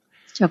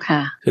เจ้าค่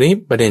ะทีนี้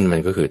ประเด็นมั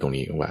นก็คือตรง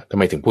นี้ว่าทำ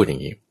ไมถึงพูดอย่า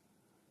งนี้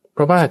เพ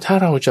ราะว่าถ้า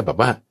เราจะแบบ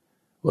ว่า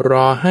ร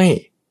อให้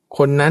ค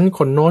นนั้นค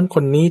นโน้นค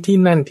นนี้ที่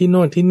นั่นที่โ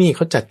น่นที่นี่เข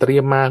าจัดเตรี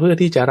ยมมาเพื่อ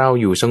ที่จะเรา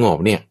อยู่สงบ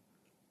เนี่ย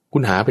คุ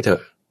ณหาไปเถอ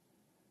ะ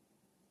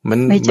มัน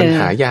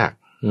หายาก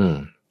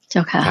เจ้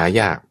าค่ะหา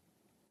ยาก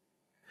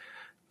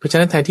เพราะฉะ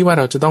นั้นแทนที่ว่า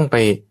เราจะต้องไป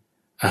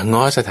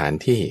ง้อสถาน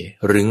ที่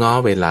หรือง้อ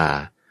เวลา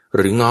ห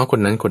รือง้อคน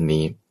นั้นคน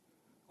นี้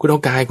คุณเอา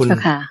กายคุณ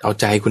เอา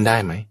ใจคุณได้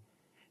ไหม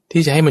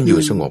ที่จะให้มันอยู่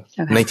สงบ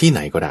ในที่ไหน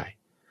ก็ได้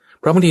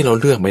เพราะบางทีเรา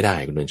เลือกไม่ได้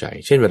คุณดวงใจ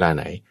เช่นเวลาไ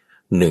หน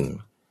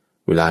1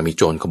 เวลามี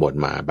โจรขบฏ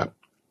มาแบบ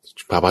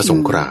ภาวะส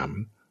งคราม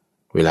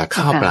เวลา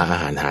ข้าวปลาอา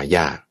หารหาย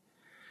าก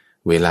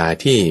เวลา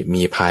ที่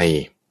มีภัย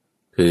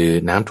คือ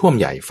น้ำท่วม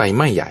ใหญ่ไฟไห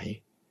ม้ใหญ่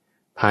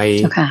ภัย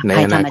ใน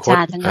อนาคต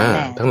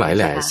ทั้งหลาย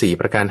แหละ4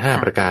ประการ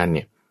5ประการเ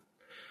นี่ย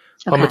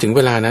พอมาถึงเ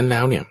วลานั้นแล้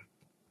วเนี่ย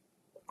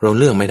เรา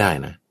เลือกไม่ได้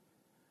นะ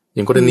อ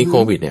ย่างกรณีโค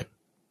วิดเนี่ย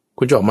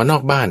คุณจะออกมานอ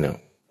กบ้านเนี่ย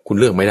คุณ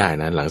เลือกไม่ได้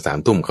นะหลัง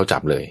3 ทุ่มเขาจั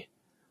บเลย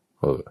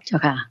เจ้า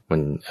ค่ะมัน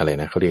อะไร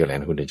นะเขาเรียกอะไร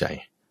นะคุณเดชใจ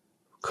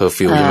เคอร์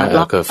ฟิวใช่ไหม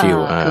เคอร์ฟิว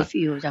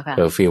เจ้าค่ะเค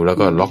อร์ฟิวแล้ว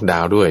ก็ล็อกดา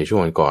วน์ด้วยช่ว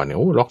งก่อนเนี่ย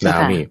ล็อกดาว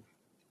น์นี่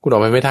คุณออ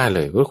กไปไม่ได้เล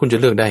ยว่าคุณจะ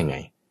เลือกได้ไง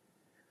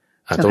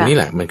ตรงนี้แ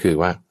หละมันคือ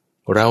ว่า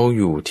เรา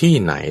อยู่ที่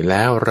ไหนแ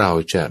ล้วเรา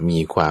จะมี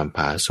ความผ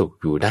าสุก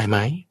อยู่ได้ไหม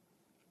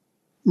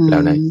แล้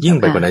วนะยิ่ง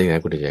ไปกว่านั้นน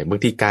ะคุณเดชใจบาง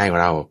ทีกายของ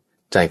เรา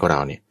ใจของเรา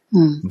เนี่ย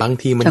บาง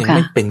ทีมันยังไ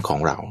ม่เป็นของ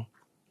เรา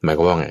หมายค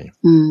วามว่าไง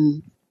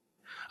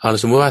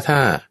สมมติว่าถ้า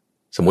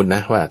สมมติน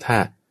ะว่าถ้า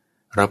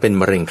เราเป็น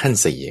มะเร็งขั้น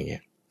4อย่างเงี้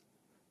ย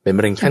เป็นม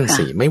ะเร็งขั้น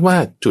4ไม่ว่า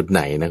จุดไห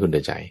นนะคุณเด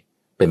ชใจ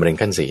เป็นมะเร็ง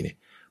ขั้น4เนี่ย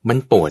มัน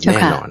ปวดแน่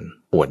นอน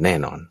ปวดแน่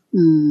นอน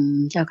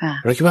เจ้าค่ะ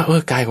เราคิดว่า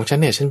กายของฉัน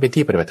เนี่ยฉันเป็น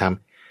ที่ปฏิบัติธรรม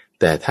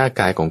แต่ถ้า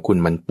กายของคุณ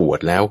มันปวด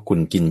แล้วคุณ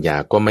กินยา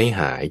ก็ไม่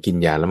หายกิน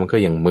ยาแล้วมันก็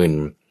ยังมึน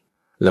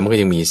แล้วมันก็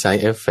ยังมี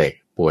side effect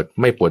ปวด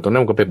ไม่ปวดตรงนั้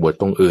นมันก็ไปปวด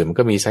ตรงอื่นมัน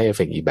ก็มี side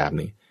effect อีกแบบ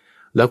นึง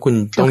แล้วคุณ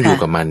ต้องอยู่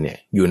กับมันเนี่ย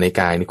อยู่ใน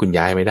กายนี่คุณ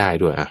ย้ายไม่ได้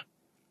ด้วย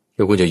แ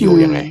ล้วคุณจะอยู่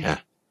ยังไง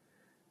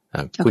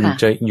คุณ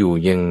จะอยู่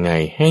ยังไง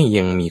ให้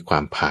ยังมีควา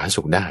มผา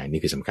สุกได้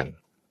นี่คือสำคัญ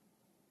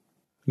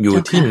อยู่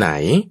ที่ไหน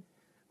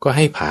ก็ใ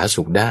ห้ผา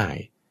สุกได้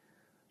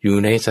อยู่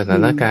ในสถา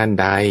นการณ์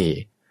ใด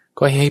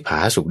ก็ให้ผา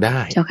สุกได้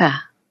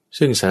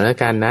ซึ่งสถาน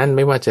การณ์นั้นไ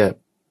ม่ว่าจะ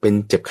เป็น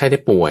เจ็บไข้ได้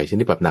ป่วยช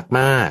นิดแบบหนัก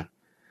มาก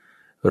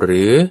ห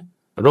รือ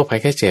โรคภัย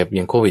ไข้เจ็บอ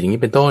ย่างโควิดอย่าง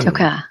นี้เป็นต้น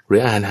หรื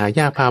ออาหารหา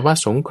ยากภาวะ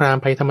สงคราม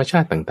ภัยธรรมชา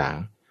ติต่าง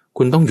ๆ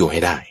คุณต้องอยู่ให้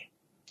ได้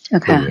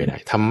อยู่ให้ได้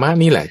ธรรมะ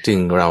นี่แหละจึง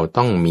เรา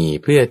ต้องมี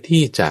เพื่อ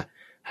ที่จะ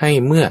ให้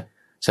เมื่อ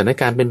สถาน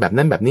การณ์เป็นแบบ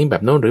นั้นแบบนี้แบ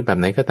บโน้นหรือแบบ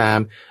ไหนก็ตาม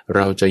เ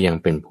ราจะยัง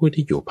เป็นผู้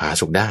ที่อยู่ผา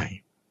สุกได้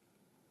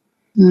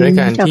ใน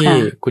การที่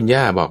คุณ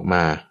ย่าบอกม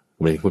าเ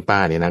หมือนคุณป้า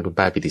เนี่ยนะคุณ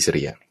ป้าปิติสิ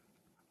ริ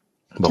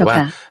บอกว่า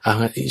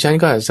ฉัน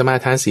ก็สมา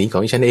ทานศีลขอ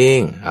งฉันเอง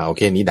โอเ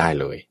คนี้ได้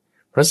เลย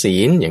เพราะศี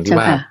ลอย่างที่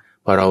ว่า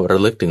พอเราระ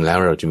ลึกถึงแล้ว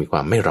เราจะมีคว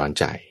ามไม่ร้อน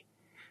ใจ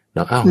เน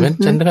าะงั้น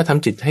ฉันก็ท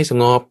ำจิตให้ส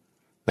งบ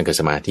มันก็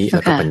สมาธิแ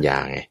ล้วก็ปัญญา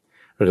ไง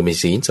เราก็มี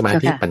ศีลสมา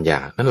ธิปัญญา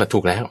นั่นแหละถู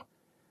กแล้ว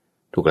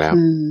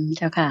เ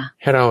จ้าค่ะ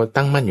ให้เรา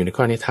ตั้งมั่นอยู่ใน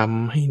ข้อนี้ท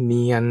ำให้เ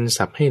นียน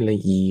สับให้ละ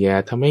เอีย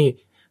ดทำให้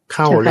เ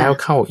ข้าแล้ว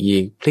เข้าอี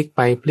กพลิกไป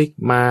พลิก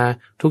มา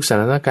ทุกส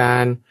ถานกา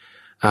รณ์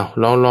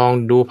ลอง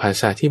ดูภา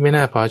ษาที่ไม่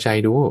น่าพอใจ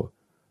ดู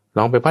ล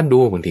องไปพัดดู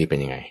บางทีเป็น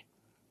ยังไง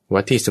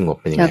วัดที่สงบ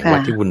เป็นยังไงวั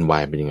ดที่วุ่นวา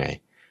ยเป็นยังไง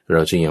เร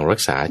าจะยังรั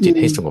กษาจิต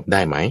ให้สงบไ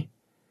ด้ไหม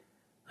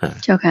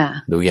เจ้าค่ะ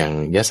ดูอย่าง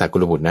ยะสากุ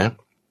ลบุตรนะ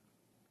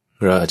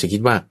เราอาจจะคิ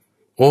ดว่า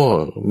โอ้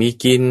มี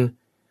กิน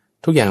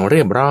ทุกอย่างเรี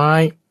ยบร้อ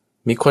ย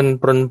มีคน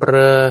ปรนเปร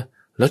อ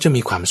แล้วจะ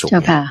มีความสุข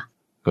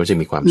เราจะ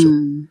มีความสุข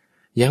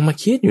ยังมา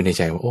คิดอยู่ในใ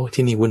จว่าโอ้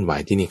ที่นี่วุ่นวา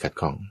ยที่นี่ขัด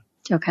ข้อง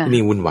ที่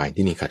นี่วุ่นวาย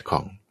ที่นี่ขัดข้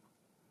อง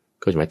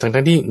ก็หมาย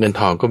ทั้งที่เงิน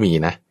ทองก็มี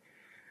นะ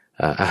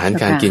อาหาร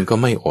การกินก็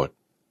ไม่อด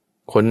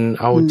คน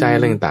เอาใจอะ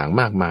ไรต่างๆ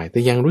มากมายแต่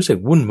ยังรู้สึก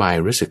วุ่นวาย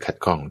รู้สึกขัด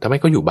ข้องทำให้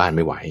เขาอยู่บ้านไ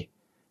ม่ไหว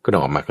ก็ต้อ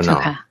งออกมาข้างนอ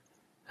ก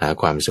หา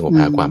ความสงบ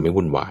หาความไม่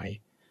วุ่นวาย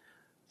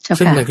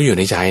ซึ่งมันก็อยู่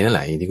ในใจนั่นแห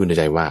ละที่คุณ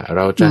ใจว่าเ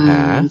ราจะหา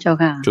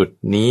จุด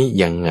นี้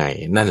ยังไง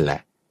นั่นแหล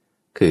ะ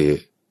คือ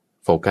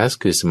โฟกัส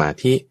คือสมา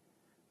ธิ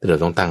เรา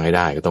ต้องตั้งให้ไ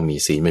ด้ก็ต้องมี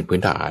ศีลเป็นพื้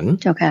นฐาน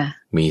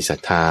มีศรัท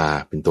ธา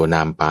เป็นตัวน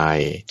ำไป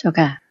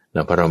แ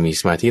ล้วพอเรามี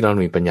สมาธิเรา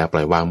มีปัญญาป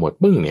ล่อยวางหมด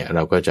ปึ้งเนี่ยเร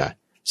าก็จะ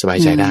สบาย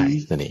ใจได้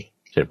นั่นเอง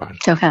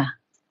เจ้าค่ะ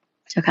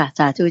เจ้าค่ะส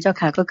าธุเจ้า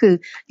ค่ะก็คือ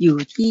อยู่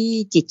ที่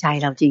จิตใจ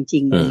เราจริ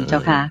งๆเจ้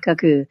าค่ะก็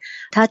คือ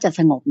ถ้าจะ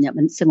สงบเนี่ย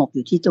มันสงบอ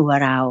ยู่ที่ตัว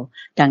เรา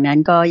ดังนั้น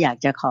ก็อยาก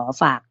จะขอ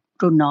ฝาก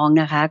รุ่นน้อง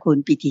นะคะคุณ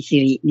ปิติสิ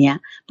ริเนี่ย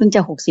เพิ่งจ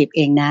ะ60เ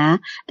องนะ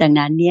ดัง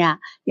นั้นเนี่ย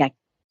อยาก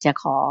จะ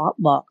ขอ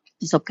บอก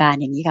ประสบการณ์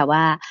อย่างนี้ค่ะ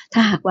ว่าถ้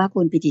าหากว่า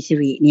คุณปิติสิ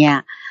ริเนี่ย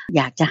อ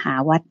ยากจะหา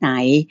วัดไหน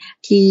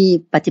ที่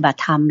ปฏิบัติ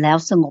ธรรมแล้ว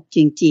สงบจ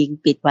ริง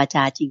ๆปิดวาจ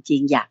าจริ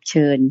งๆอยากเ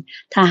ชิญ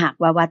ถ้าหาก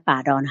ว่าวัดป่า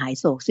ดอนหาย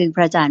โศกซึ่งพ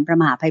ระอาจารย์พระ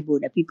มหาไพบูล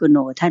ย์อภิปุโน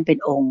ท่านเป็น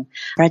องค์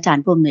พระอาจาร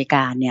ย์ผู้อำนวยก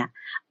ารเนี่ย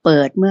เปิ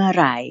ดเมื่อ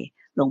ไหร่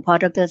หลวงพ่อ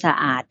ดร.สะ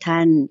อาดท่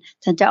าน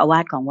เจ้าอาวา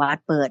สของวัด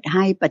เปิดใ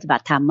ห้ปฏิบั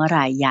ติธรรมเมื่อไห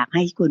ร่อยากใ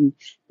ห้คุณ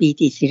ปิ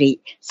ติสิริ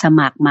ส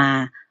มัครมา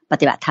ป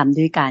ฏิบัติธรรม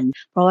ด้วยกัน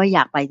เพราะว่าอย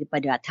ากไปป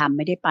ฏิบัติธรรมไ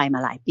ม่ได้ไปมา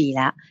หลายปีแ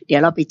ล้วเดี๋ยว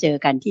เราไปเจอ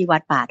กันที่วั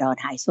ดป่าดอน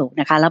หายโศก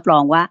นะคะรับรอ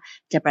งว่า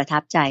จะประทั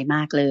บใจม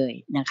ากเลย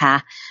นะคะ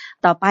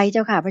ต่อไปเ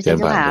จ้าค่ะพระเจ้า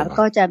ค่ะ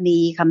ก็จะมี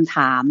คำถ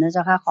ามนะเ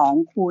จ้าค่ะของ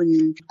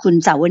คุณ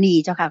สาวนี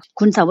เจ้าค่ะ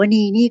คุณสาว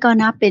นีนี่ก็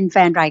นับเป็นแฟ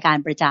นรายการ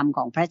ประจำข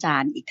องพระอาจา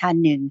รย์อีกท่าน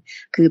หนึ่ง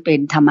คือเป็น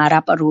ธรรมารั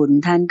บอรุณ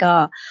ท่านก็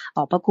ข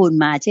อบพระคุณ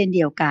มาเช่นเ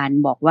ดียวกัน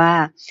บอกว่า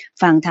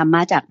ฟังธรรม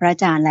ะจากพระอ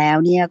าจารย์แล้ว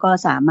เนี่ยก็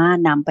สามารถ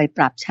นำไปป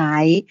รับใช้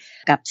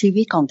กับชี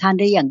วิตของท่าน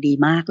ได้อย่างดี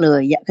มากเล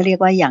ยเขาเรีย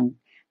กว่าอย่าง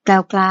ก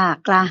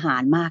ล้าหา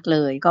ญมากเล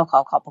ยก็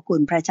ขอบพระคุ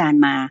ณพระอาจาร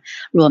ย์มา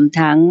รวม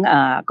ทั้ง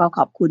ก็ข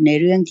อบคุณใน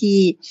เรื่องที่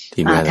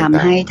ท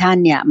ำให้ท่าน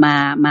เนี่ย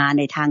มาใ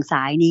นทางส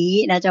ายนี้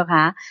นะเจ้าค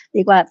ะเ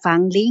รียกว่าฟัง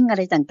ลิงก์อะไ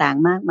รต่าง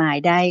ๆมากมาย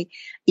ได้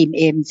อิ่มเ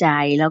อมใจ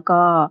แล้ว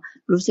ก็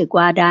รู้สึก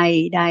ว่าไ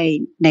ด้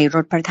ในร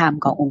สพระธรรม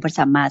ขององค์พระ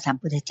สัมมาสัม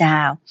พุทธเจ้า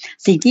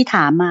สิ่งที่ถ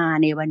ามมา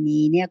ในวัน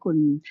นี้เนี่ยคุณ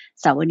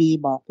สาวนี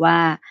บอกว่า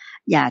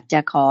อยากจะ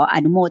ขออ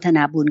นุโมทน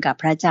าบุญกับ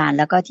พระอาจารย์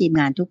แล้วก็ทีม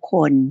งานทุกค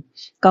น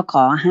ก็ข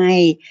อให้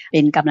เ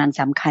ป็นกำลัง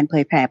สำคัญเผ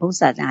ยแผ่พุทธ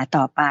ศาสนา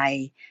ต่อไป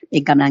เป็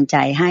นกำลังใจ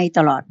ให้ต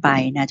ลอดไป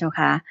นะเจ้า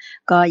ค่ะ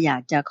ก็อยา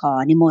กจะขอ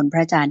นิมนต์พร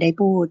ะอาจารย์ได้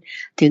พูด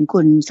ถึงคุ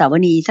ณสาว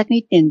นีสักนิ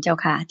ดนึงเจ้า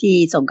ค่ะที่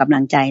ส่งกำลั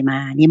งใจมา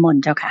นิมน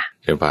ต์เจ้าค่ะ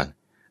เชิญพาน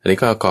อันนี้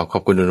ก็ขอ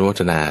บคุณอนุโม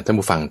ทนาท่าน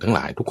ผู้ฟังทั้งหล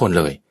ายทุกคน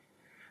เลย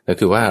ก็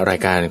คือว่าราย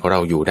การของเรา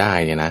อยู่ได้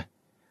เนี่ยนะ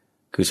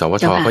คือสว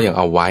ทเขายังเ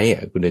อาไว้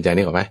คุณเดินใจ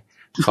นี่ออกไหม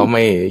เขาไ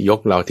ม่ยก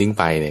เราทิ้ง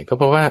ไปเนี่ยก็เ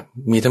พราะว่า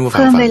มีท่านผู้ฟัง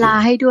เพิ่มเวลา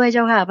ให้ด้วยเ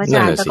จ้าค่ะพระอาจ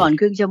ารย์แต่ก่อน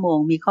ครึ่งชั่วโมง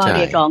มีข้อเ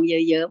รียกร้อง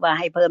เยอะๆว่า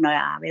ให้เพิ่ม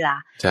เวลา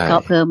ก็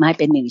เพิ่มให้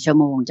เป็น1 ชั่ว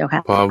โมงเจ้าค่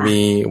ะพอมี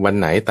วัน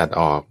ไหนตัด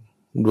ออก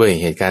ด้วย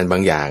เหตุการณ์บา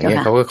งอย่างเนี่ย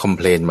เขาก็คอมเ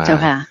พลนมา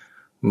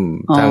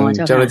ทาง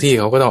เจ้าหน้าที่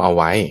เขาก็ต้องเอา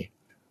ไว้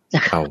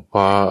พ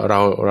อ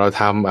เรา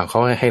ทำเขา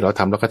ให้เรา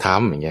ทำแล้วก็ท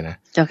ำอย่างเงี้ยนะ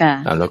เจ้าค่ะ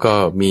แล้วก็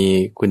มี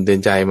คุณเดิ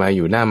นใจมาอ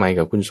ยู่หน้าไมค์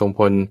กับคุณทรงพ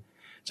ล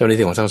เจ้าหน้า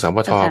ที่ของสว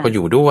ทก็อ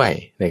ยู่ด้วย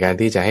ในการ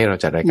ที่จะให้เรา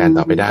จัดรายการ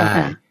ต่อไปได้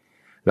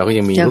เราก็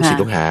ยังมีลูกศิษ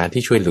ย์ลูกหา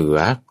ที่ช่วยเหลือ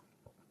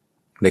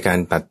ในการ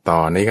ตัดต่อ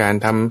ในการ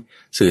ท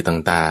ำสื่อ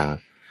ต่าง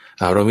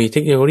ๆเรามีเท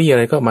คโนโลยีอะ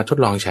ไรก็มาทด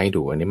ลองใช้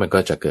ดูอันนี้มันก็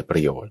จะเกิดปร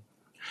ะโยชน์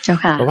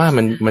เพราะว่า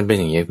มันเป็น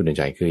อย่างนี้คุณเดิน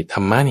ใจคือธ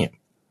รรมะเนี่ย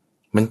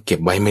มันเก็บ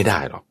ไว้ไม่ได้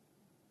หรอก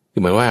คือ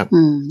เหมือนว่า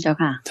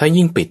ถ้า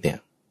ยิ่งปิดเนี่ย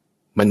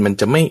มัน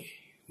จะไม่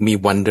มี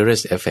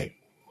wondrous effect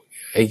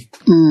ไอ้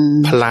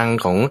พลัง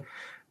ของ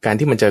การ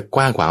ที่มันจะก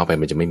ว้างขวางออกไป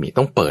มันจะไม่มี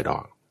ต้องเปิดอ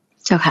อก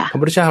พระ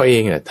พุทธเจ้าเอ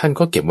งเนี่ยท่าน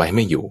ก็เก็บไว้ไ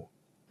ม่อยู่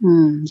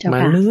มั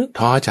นนึก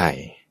ท้อใจ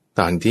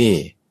ตอนที่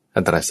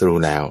ตรัสรู้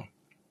แล้ว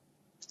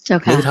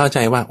นึกท้อใจ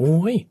ว่าโอ้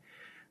ย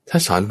ถ้า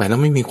สอนไปแล้ว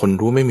ไม่มีคน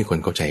รู้ไม่มีคน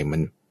เข้าใจมั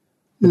น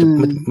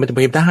จะไป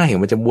ได้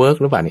มันจะเวิร์ก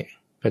หรือเปล่าเนี่ย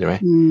เข้าใจไหม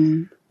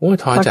โอ้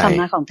ท้อใจธรร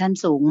มะของท่าน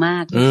สูงมา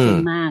กสู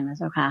งมากนะ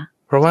เจ้าค่ะ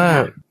เพราะว่า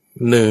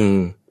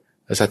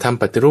1สัทธรรม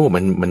ปฏิรูป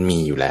มันมี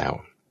อยู่แล้ว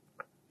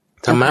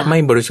ธรรมะไม่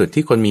บริสุทธิ์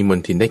ที่คนมีมน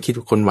ทินได้คิด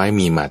คนไว้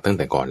มีมาตั้งแ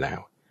ต่ก่อนแล้ว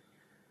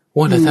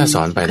ว่าถ้าส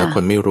อนไปแล้วค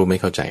นไม่รู้ไม่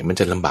เข้าใจมัน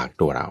จะลำบาก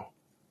ตัวเรา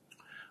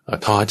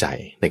ท้อใจ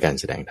ในการ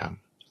แสดงธรรม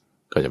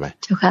เข้าใจไหม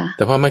แ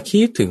ต่พอมา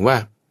คิดถึงว่า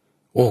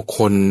โอ้ค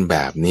นแบ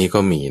บนี้ก็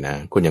มีนะ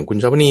คนอย่างคุณ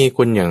ชาวนีค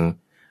นอย่าง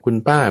คุณ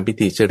ป้าปิ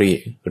ติสิริ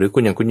หรือคุ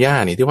ณอย่างคุณย่า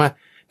นี่ที่ว่า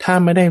ถ้า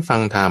ไม่ได้ฟั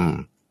งธรรม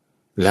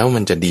แล้วมั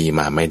นจะดี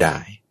มาไม่ได้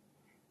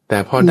แต่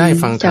พอได้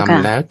ฟังธรรม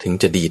แล้วถึง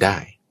จะดีได้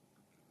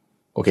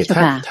โอเค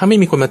ถ้าไม่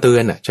มีคนมาเตือ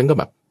นฉันก็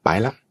แบบไป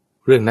ละ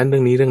เรื่องนั้นเรื่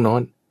องนี้เรื่องโน้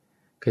น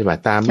ก็จะแบบ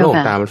ตามโลก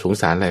ตามสง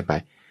สารอะไรไป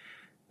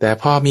แต่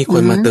พอมีค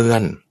นมาเตือ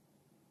น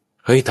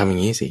เฮ้ยทำอย่า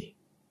งนี้สิ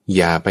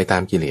อย่าไปตา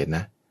มกิเลสน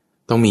ะ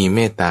ต้องมีเม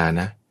ตตา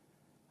นะ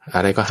อ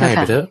ะไรก็ให้ไ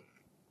ปเถอะ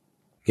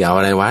อย่าเอา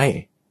อะไรไว้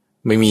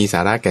ไม่มีสา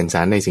ระแก่นส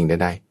ารในสิ่งใ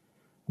ด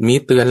ๆมี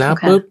เตือนแล้ว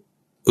ปุ๊บ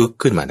อึก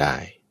ขึ้นมาได้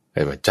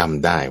แบบจ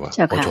ำได้ว่า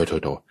โอ้โ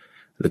ถ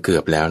หรือเกื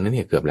อบแล้วนะเ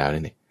นี่ยเกือบแล้วน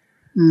ะเนี่ย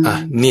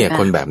เนี่ยค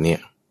นแบบเนี้ย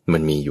มั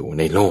นมีอยู่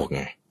ในโลกไ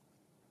ง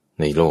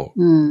ในโลก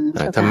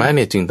ธรรมะเ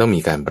นี่ยจึงต้องมี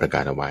การประก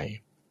าศเอาไว้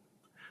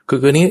คื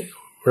อนี้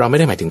เราไม่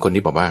ได้หมายถึงคน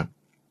ที่บอกว่า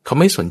เขา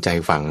ไม่สนใจ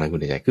ฟังนะคุณ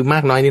ใจคือมา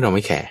กน้อยนี่เราไ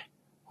ม่แคร์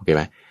โอเคไห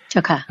มเจ้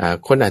าค่ะ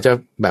คนอาจจะ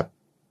แบบ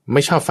ไ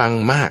ม่ชอบฟัง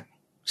มาก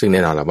ซึ่งแ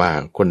น่นอนแหละว่า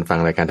คนฟัง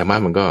รายการธรรมะ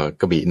มันก็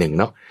กระบี่หนึ่ง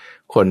เนาะ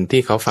คน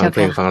ที่เขาฟังเพ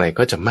ลงฟังอะไร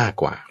ก็จะมาก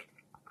กว่า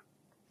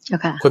เจ้า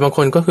ค่ะคนบางค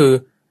นก็คือ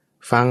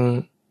ฟัง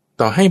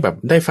ต่อให้แบบ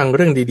ได้ฟังเ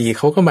รื่องดีๆเ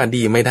ขาก็มา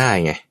ดีไม่ได้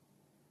ไง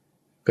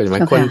ก็จะหมา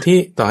ยคนที่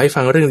ต่อให้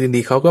ฟังเรื่อง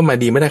ดีๆเขาก็มา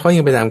ดีไม่ได้เขา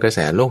ยังไปตามกระแส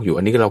โลกอยู่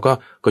อันนี้เรา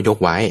ก็ยก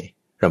ไว้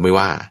เราไม่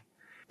ว่า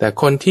แต่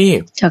คนที่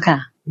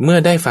เมื่อ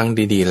ได้ฟัง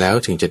ดีๆแล้ว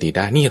ถึงจะดีไ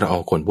ด้นี่เราเอา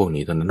คนพวก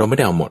นี้ตอนนั้นเราไม่ไ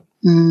ด้เอาหมด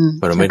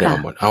เราไม่ได้เอา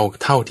หมดเอา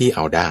เท่าที่เอ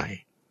าได้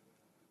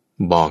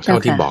บอกเท่า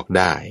ที่บอก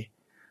ได้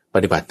ป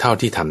ฏิบัติเท่า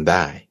ที่ทำไ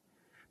ด้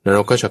แล้วเร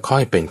าก็จะค่อ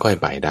ยเป็นค่อย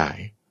ไปได้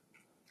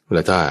แ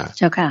ล้วถ้า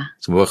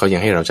สมมติว่าเขายั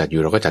งให้เราจัดอ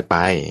ยู่เราก็จัดไป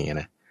อย่างเงี้ย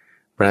นะ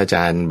พระอาจ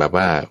ารย์แบบ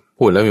ว่า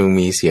พูดแล้วยัง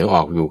มีเสียงอ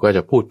อกอยู่ก็จ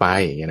ะพูดไป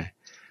อย่างเงี้ยนะ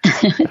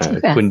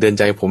คุณเดิน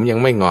ใจผมยัง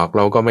ไม่งอกเ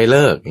ราก็ไม่เ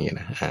ลิกอย่างเงี้ย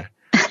นะ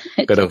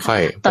ก็ต้องค่อ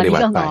ยปฏิบั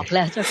ติไปตอนนี้ก็งอกแ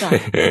ล้วเจ้าค่ะ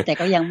แต่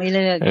ก็ยังไม่เ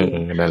ลิก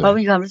เพราะ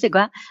มีความรู้สึก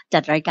ว่าจั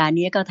ดรายการ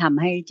นี้ก็ทำ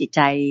ให้จิตใ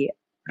จ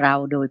เรา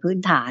โดยพื้น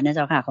ฐานนะเ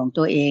จ้าค่ะของ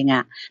ตัวเอง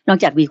นอก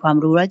จากมีความ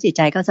รู้แล้วจิตใ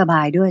จก็สบ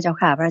ายด้วยเจ้า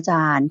ค่ะพระอาจ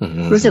ารย์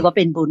รู้สึกว่าเ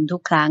ป็นบุญทุ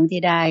กครั้งที่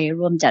ได้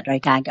ร่วมจัดรา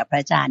ยการกับพร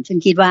ะอาจารย์ซึ่ง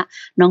คิดว่า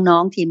น้อ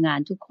งๆทีมงาน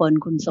ทุกคน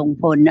คุณทรง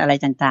พลอะไร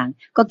ต่าง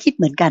ๆก็คิด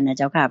เหมือนกันนะเ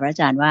จ้าค่ะพระอา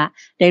จารย์ว่า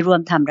ได้ร่ว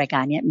มทำรายกา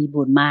รนี้มี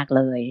บุญมากเ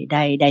ลย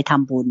ได้ท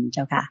ำบุญเ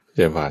จ้าค่ะ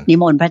นิ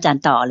มนต์พระอาจาร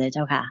ย์ต่อเลยเ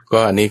จ้าค่ะก็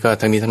อันนี้ก็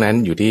ทั้งนี้ทั้งนั้น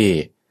อยู่ที่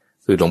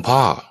คือหลวงพ่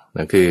อน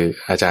ะคือ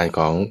อาจารย์ข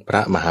องพร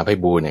ะมหาไพ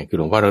บูลย์เนี่ยคือ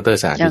หลวงพ่อดร.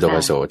สารยุทธว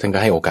โสท่าน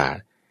ก็ให้โอกาส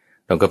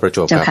เราก็ประจ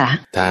วบกับ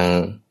ทาง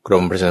กร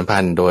มประชาสัมพั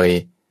นธ์โดย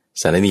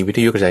สถานีวิท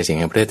ยุกระจายเสียง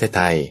แห่งประเทศไ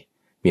ทย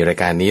มีราย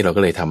การนี้เรา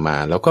ก็เลยทำมา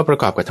แล้วก็ประ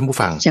กอบกับท่านผู้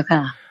ฟัง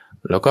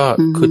แล้วก็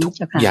คือทุก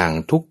อย่าง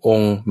ทุกอง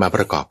ค์มาป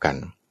ระกอบกัน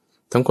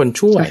ทั้งคน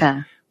ช่วย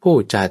ผู้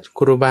จัดค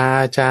รูบา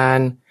อาจาร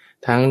ย์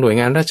ทั้งหน่วย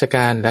งานราชก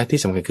ารและที่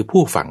สำคัญคือ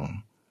ผู้ฟัง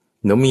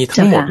เดี๋ยวมี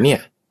ทั้งหมดเนี่ย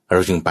เร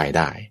าจึงไปไ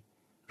ด้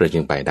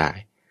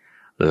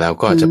แล้ว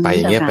ก็จะไปอ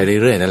ย่างเงี้ยไป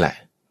เรื่อยๆนั่นแหละ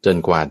จน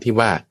กว่าที่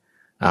ว่า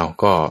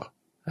ก็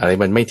อะไร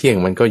มันไม่เที่ยง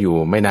มันก็อยู่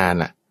ไม่นาน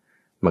ล่ะ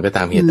มันก็ต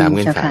ามเหตุตามเ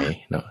งื่อนไข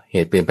เนาะเห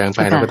ตุเปลี่ยนแปลงไป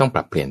เราก็ต้องป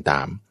รับเปลี่ยนต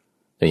าม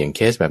แต่อย่างเค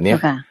สแบบเนี้ย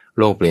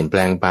โลกเปลี่ยนแปล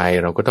งไป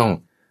เราก็ต้อง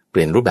เป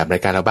ลี่ยนรูปแบบรา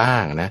ยการเราบ้า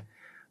งนะ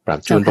ปรับ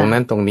จูนตรงนั้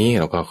นตรงนี้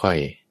เราก็ค่อย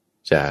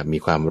จะมี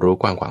ความรู้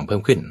กว้างขวางเพิ่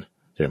มขึ้น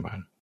ใช่ไหม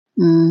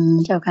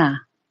เจ้าค่ะ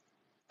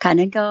ค่ะ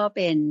นั่นก็เ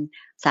ป็น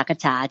สัก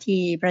ษาที่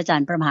พระอาจา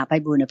รย์พระมหาไพ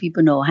บูลย์อภิ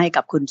ปุโนให้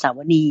กับคุณสาว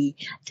นี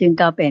ซึ่ง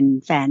ก็เป็น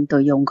แฟนตั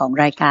วยงของ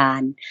รายการ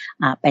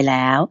ไปแ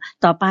ล้ว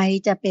ต่อไป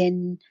จะเป็น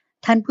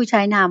ท่านผู้ใ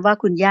ช้นามว่า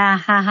คุณย่า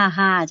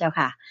555เจ้า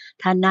ค่ะ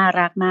ท่านน่า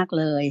รักมาก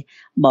เลย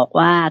บอก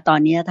ว่าตอน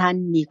นี้ท่าน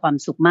มีความ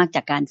สุขมากจ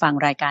ากการฟัง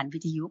รายการวิ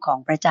ทยุของ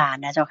พระอาจาร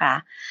ย์นะเจ้าค่ะ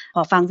พ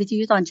อฟังวิท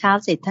ยุตอนเช้า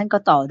เสร็จท่านก็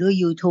ต่อด้วย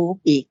YouTube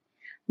อีก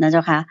นะเจ้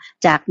าค่ะ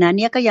จากนั้นเ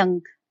นี่ยก็ยัง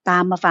ตา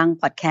มมาฟัง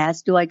พอดแคส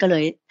ต์ด้วยก็เล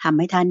ยทำใ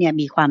ห้ท่านเนี่ย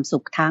มีความสุ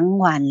ขทั้ง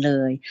วันเล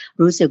ย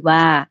รู้สึกว่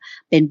า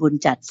เป็นบุญ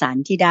จัดสรร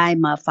ที่ได้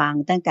มาฟัง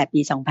ตั้งแต่ปี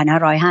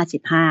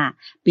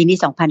2555ปีนี้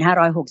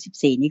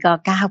2564นี่ก็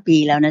9ปี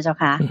แล้วนะเจ้า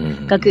ค่ะ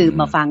ก็คือ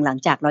มาฟังหลัง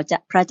จากเราจะ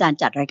พระอาจารย์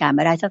จัดรายการม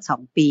าได้สัก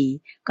2ปี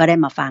ก็ได้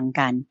มาฟัง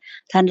กัน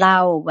ท่านเล่า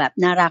แบบ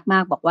น่ารักมา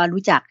กบอกว่า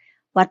รู้จัก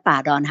วัดป่า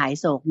ดอนหาย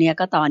โศกเนี่ย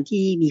ก็ตอน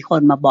ที่มีค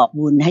นมาบอก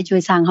บุญให้ช่ว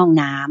ยสร้างห้อง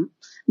น้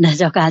ำนะ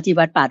เจ้าค่ะที่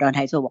วัดป่าดอน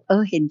หายโศกบอก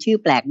เห็นชื่อ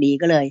แปลกดี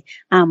ก็เลย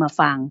มา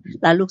ฟัง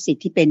แล้วลูกศิษ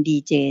ย์ที่เป็นดี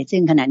เจซึ่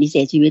งขณะนี้เ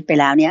สียชีวิตไป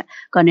แล้วเนี่ย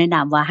ก็แนะน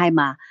ำว่าให้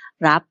มา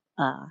รับ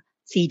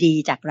ซีดี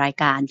จากราย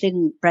การซึ่ง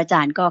พระอาจ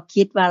ารย์ก็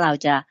คิดว่าเรา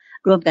จะ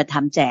ร่วมกันท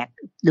ำแจก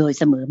โดย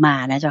เสมอมา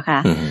นะเจ้าค่ะ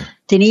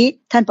ทีนี้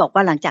ท่านบอกว่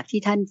าหลังจาก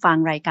ที่ท่านฟัง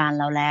รายการ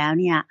เราแล้ว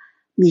เนี่ย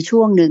มีช่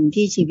วงหนึ่ง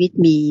ที่ชีวิต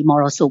มีม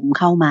รสุม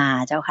เข้ามา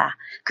เจ้าค่ะ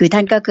คือท่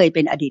านก็เคยเ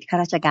ป็นอดีตข้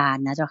าราชการ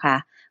นะเจ้าค่ะ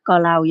ก็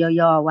เล่า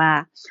ย่อๆว่า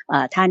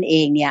ท่านเอ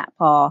งเนี่ย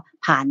พอ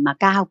ผ่านมา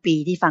9ปี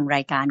ที่ฟังร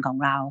ายการของ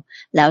เรา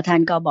แล้วท่า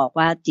นก็บอก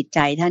ว่าจิตใจ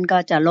ท่านก็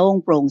จะโล่ง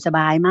โปร่งสบ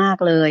ายมาก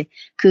เลย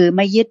คือไ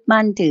ม่ยึด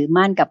มั่นถือ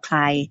มั่นกับใคร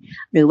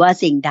หรือว่า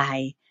สิ่งใด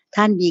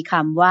ท่านมีค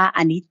ำว่าอ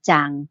นิจ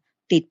จัง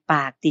ติดป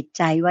ากติดใ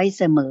จไว้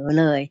เสมอ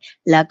เลย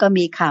แล้วก็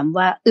มีคำ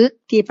ว่าอึก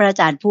ที่พระอา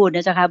จารย์พูดน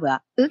ะเจ้าค่ะแบ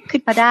บอึกขึ้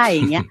นมาได้อ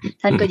ย่างเงี้ย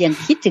ท่านก็ยัง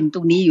คิดถึงต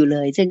รงนี้อยู่เล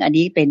ยซึ่งอัน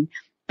นี้เป็น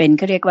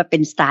เขาเรียกว่าเป็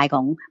นสไตล์ข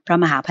องพระ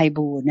มหาไพ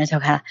บูลย์นะเจ้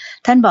าค่ะ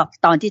ท่านบอก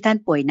ตอนที่ท่าน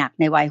ป่วยหนัก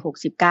ในวัย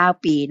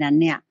69ปีนั้น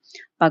เนี่ย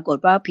ปรากฏ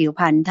ว่าผิว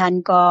พรรณท่าน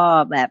ก็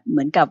แบบเห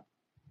มือนกับ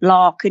ล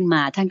อกขึ้นม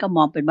าท่านก็ม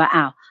องเป็นว่า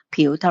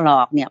ผิวถล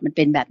อกเนี่ยมันเ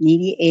ป็นแบบนี้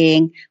นี่เอง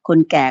คน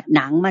แก่ห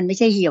นังมันไม่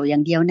ใช่เหี่ยวอย่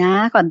างเดียวนะ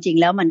ความจริง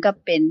แล้วมันก็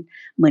เป็น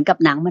เหมือนกับ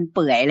หนังมันเ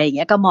ปื่อยอะไรอย่างเ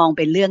งี้ยก็มองเ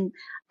ป็นเรื่อง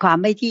ความ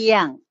ไม่เที่ย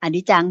งอ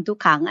นิจจังทุก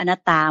ขังอนั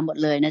ตตาหมด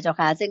เลยนะเจ้า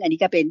ค่ะซึ่งอันนี้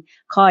ก็เป็น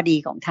ข้อดี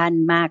ของท่าน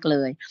มากเล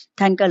ย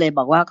ท่านก็เลยบ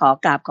อกว่าขอ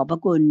กราบขอบพร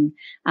ะคุณ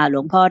หล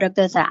วงพ่อด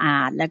ร.สะอ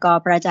าดและก็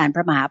พระอาจารย์พ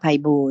ระมหาไพ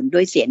บูลย์ด้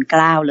วยเสียงก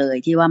ล้าวเลย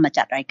ที่ว่ามา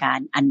จัดรายการ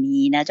อัน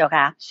นี้นะเจ้า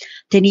ค่ะ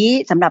ทีนี้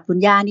สำหรับคุณ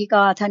ย่านี่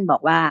ก็ท่านบอ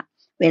กว่า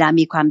เวลา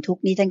มีความทุก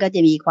ข์นี่ท่านก็จ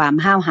ะมีความ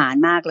ห้าวหาญ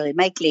มากเลย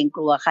ไม่เกรงก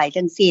ลัวใคร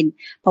ทั้งสิ้น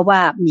เพราะว่า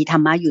มีธร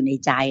รมะอยู่ใน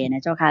ใจน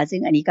ะเจ้าค่ะซึ่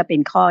งอันนี้ก็เป็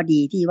นข้อดี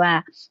ที่ว่า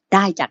ไ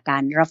ด้จากกา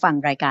รรับฟัง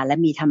รายการและ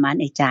มีธรรมะ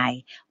ในใจ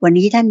วัน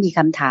นี้ท่านมีค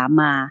ำถาม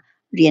มา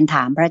เรียนถ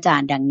ามพระอาจา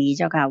รย์ดังนี้เ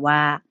จ้าค่ะว่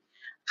า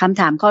คำ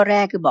ถามข้อแร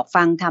กคือบอก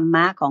ฟังธรรม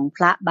ะของพ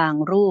ระบาง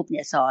รูปเ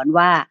นี่ยสอน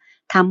ว่า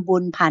ทำบุ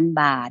ญ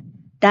1,000 บาท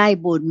ได้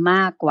บุญม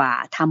ากกว่า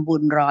ทำบุ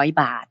ญ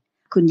100 บาท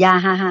คุณย่า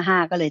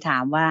555ก็เลยถา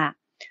มว่า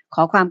ข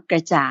อความกร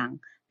ะจ่าง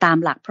ตาม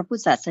หลักพระพุทธ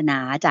ศาสนา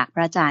จากพ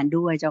ระอาจารย์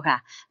ด้วยเจ้าค่ะ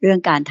เรื่อง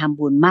การทำ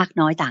บุญมาก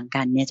น้อยต่าง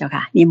กันเนี่ยเจ้า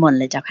ค่ะนิมนต์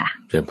เลยเจ้าค่ะ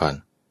เจริญพร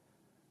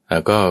แล้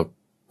วก็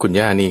คุณ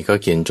ย่านี่ก็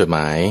เขียนจดหม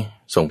าย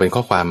ส่งเป็นข้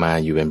อความมา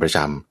อยู่เป็นประจ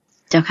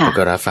ำเจ้าค่ะแล้ว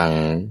ก็รับฟัง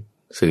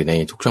สื่อใน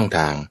ทุกช่องท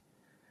าง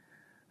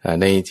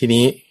ในที่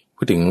นี้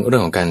พูดถึงเรื่อ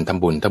งของการท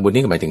ำบุญ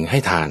นี่ก็หมายถึงให้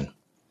ทาน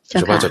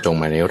เฉพาะเจาะจง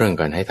มาในเรื่อง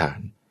การให้ทาน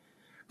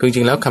คือจ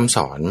ริงๆแล้วคำส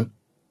อน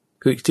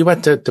คือที่ว่า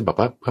จะบอก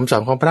ว่าคำสอ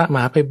นของพระม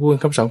หาไพบูลย์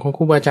คำสอนของค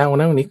รูบาอาจารย์องค์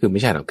นั้นองค์นี้คือไ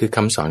ม่ใช่หรอกคือค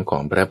ำสอนขอ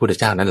งพระพุทธ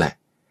เจ้านั่นแหละ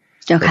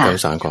เป็นค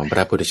ำสอนของพร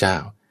ะพุทธเจ้า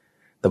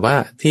แต่ว่า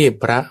ที่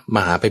พระม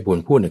หาไพบูล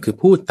ย์พูดเนี่ยคือ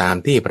พูดตาม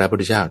ที่พระพุท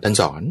ธเจ้าท่าน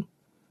สอน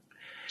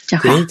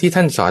ทีนี้ที่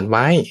ท่านสอนไ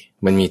ว้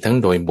มันมีทั้ง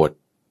โดยบท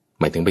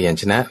หมายถึงพยัญ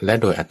ชนะและ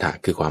โดยอรรถะ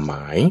คือความหม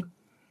าย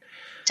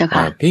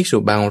ภิกษุ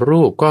บาง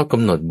รูปก็ก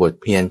ำหนดบท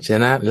พยัญช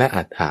นะและอ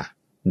รรถะ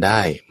ได้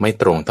ไม่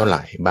ตรงเท่าไห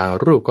ร่บาง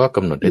รูปก็ก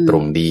ำหนดได้ตร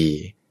งดี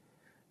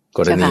ก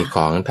รณีข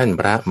องท่าน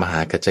พระมหา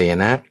กัจจาย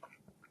นะ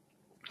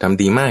ท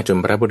ำดีมากจน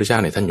พระพุทธเจ้า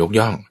เนี่ยท่านยก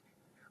ย่อง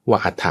ว่า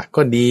อรรถะ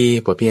ก็ดี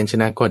บทพยัญช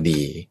นะก็ดี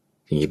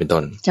อย่างนี้เป็น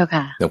ต้นเจ้า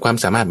ค่ะแต่ความ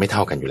สามารถไม่เท่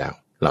ากันอยู่แล้ว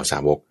เหล่าสา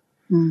วก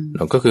เร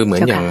าก็คือเหมือ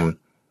นอย่าง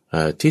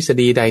ทฤษ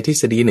ฎีใดทฤ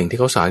ษฎีหนึ่งที่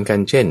เขาสอนกัน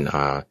เช่น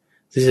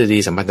ทฤษฎี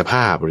สัมพัทธภ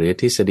าพหรือ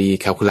ทฤษฎี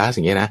แคลคูลัสอ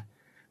ย่างเงี้ยนะ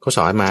เขาส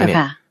อนมาเนี่ย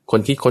คน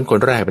คิดค้นคน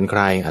แรกเป็นใค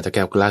รอาจจะแค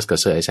ลคูลัสกับ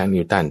เซอร์ไอแซค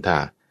นิวตันถ้า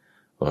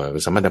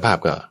สัมพัทธภาพ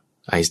กับ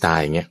ไอน์สไต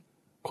น์อย่างเงี้ย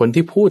คน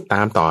ที่พูดต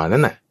ามต่อ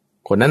นั้นน่ะ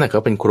คนนั้นน่ะเข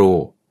าเป็นครู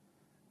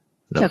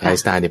ไอน์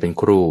สไตน์เนี่ยเป็น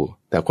ครู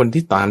แต่คน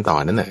ที่ตามต่อ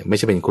นั้นน่ะไม่ใ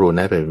ช่เป็นครู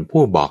นะเป็น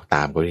ผู้บอกต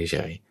ามเขาเฉ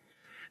ย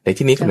ๆใน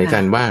ที่นี้ก็เหมือนกั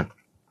นว่า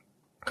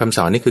คำส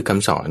อนนี่คือค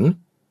ำสอน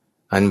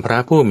อันพระ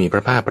ผู้มีพร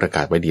ะภาคประก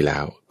าศไว้ดีแล้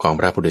วของ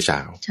พระพุทธเจ้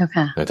า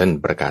ท่าน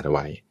ประกาศเอาไ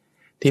ว้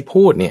ที่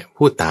พูดเนี่ย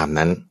พูดตาม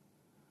นั้น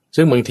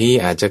ซึ่งบางที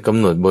อาจจะกำ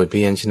หนดบทพ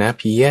ยัญชนะ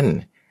เพี้ยน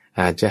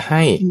อาจจะใ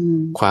ห้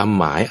ความ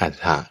หมายอรร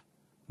ถะ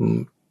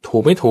ถู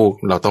กไม่ถูก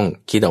เราต้อง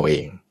คิดเอาเอ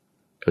ง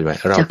เข้าใจไหม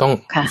เราต้อง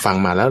ฟัง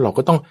มาแล้วเรา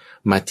ก็ต้อง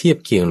มาเทียบ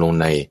เคียงลง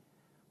ใน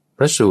พ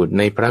ระสูตร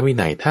ในพระวิ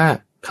นัยถ้า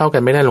เข้ากั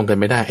นไม่ได้ลงกัน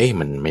ไม่ได้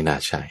มันไม่น่า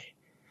ใช่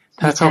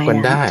ถ้าเข้ากัน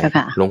ได้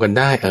ลงกัน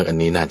ได้อัน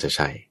นี้น่าจะใ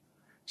ช่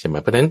ใช่ไหม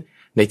เพราะฉะนั้น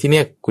ในที่เนี้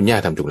ยคุณย่า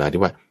ทำถูกแล้ว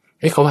ที่ว่า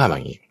เขาว่าแบ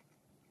บนี้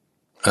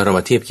เราม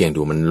าเทียบเคียง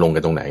ดูมันลงกั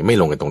นตรงไหนไม่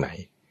ลงกันตรงไหน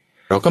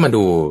เราก็มา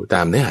ดูต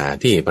ามเนื้อหา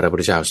ที่พระพุท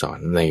ธเจ้าสอน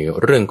ใน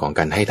เรื่องของ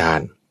การให้ทา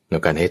นใน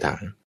การให้ทา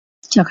น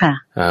เจ้าค่ะ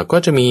ก็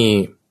จะมี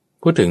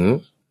พูดถึง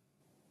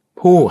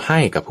ผู้ให้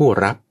กับผู้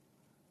รับ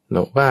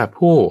ว่า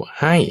ผู้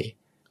ให้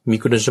มี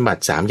คุณสมบั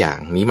ติ3อย่าง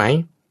นี้ไหม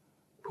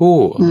ผู้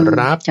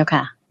รับ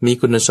มี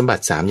คุณสมบั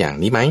ติ3อย่าง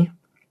นี้ไหม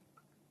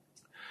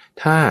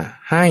ถ้า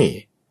ให้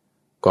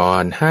ก่อ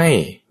นให้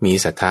มี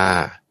ศรัทธา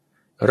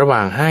ระหว่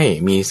างให้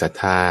มีศรัท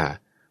ธา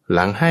ห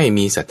ลังให้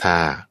มีศรัทธา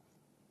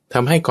ท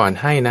ำให้ก่อน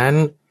ให้นั้น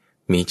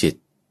มีจิต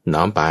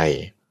น้อมไป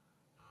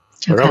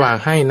ระหว่าง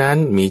ให้นั้น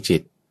มีจิ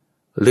ต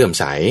เลื่อม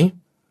ใส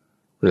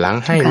หลัง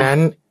ให้นั้น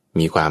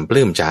มีความป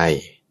ลื้มใจ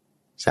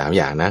3อ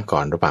ย่างนะก่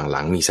อนระหว่างห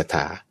ลังมีศรัทธ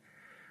า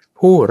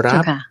ผู้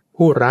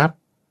รับ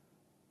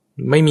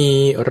ไม่มี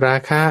รา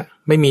คะ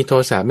ไม่มีโท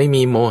สะไม่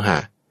มีโมหะ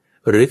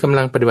หรือกำ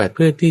ลังปฏิบัติเ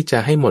พื่อที่จะ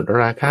ให้หมด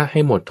ราคะให้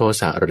หมดโท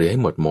สะหรือให้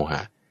หมดโมห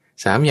ะ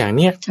3อย่างเ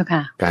นี้ย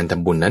การท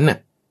ำบุญนั้นน่ะ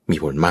มี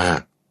ผลมาก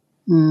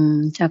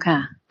เจ้าค่ะ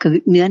คือ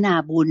เนื้อนา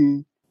บุญ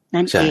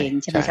นั่นเอง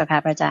ใช่ไหมเจ้าค่ะ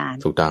พระอาจารย์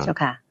ถูกต้องเจ้า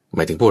ค่ะหม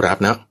ายถึงผู้รับ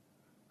เนาะ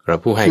เรา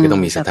ผู้ให้ก็ต้อ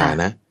งมีศรัทธา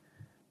นะ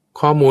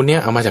ข้อมูลเนี้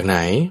ยเอามาจากไหน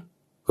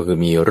ก็คือ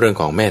มีเรื่อง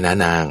ของแม่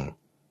นาง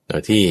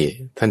ที่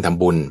ท่านท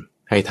ำบุญ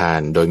ให้ทาน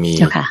โดยมี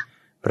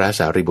พระส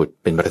ารีบุตร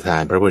เป็นประธา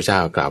นพระพุทธเจ้า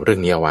กล่าวเรื่อ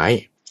งนี้เอาไว้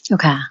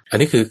อัน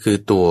นี้คือ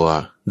ตัว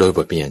โดยบ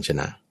ทพยัญช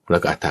นะแล้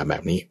วก็อรรถะแบ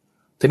บนี้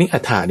ทีนี้อร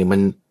รถะนี่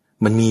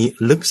มันมี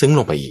ลึกซึ้งล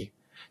งไปอีก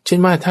เช่น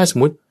ว่าถ้าสม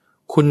มติ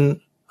คุณ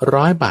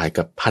100 บาท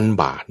กับ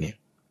1,000 บาทเนี่ย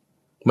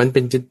มันเป็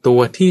นตัว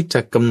ที่จ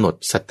ะกำหนด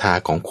ศรัทธา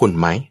ของคุณ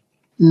ไหม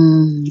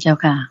เจ้า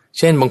ค่ะเ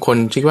ช่นบางคน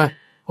คิดว่า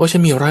โอ้ฉั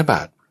นมี100 บ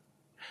าท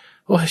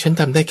โอ้ฉัน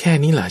ทำได้แค่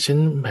นี้แหละฉัน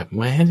แบบ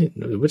แม้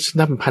หรือว่าฉัน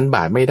ทำ1,000 บ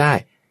าทไม่ได้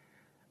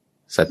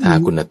ศรัทธา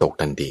คุณตก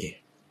ทันที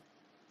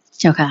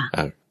เจ้าค่ะ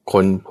ค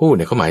นพูดเ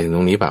นี่ยเขาหมายถึงต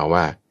รงนี้เปล่า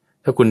ว่า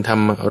ถ้าคุณท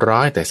ำ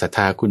100แต่ศรัทธ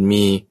าคุณ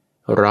มี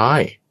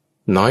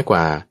100น้อยก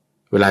ว่า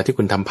เวลาที่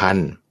คุณทำ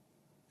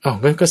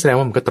1,000งั้นก็แสดง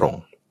ว่ามันก็ตรง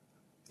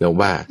หรือ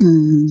ว่า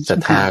ศรัท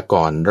ธา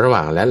ก่อนระหว่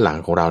างและหลัง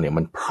ของเราเนี่ย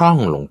มันพร่อง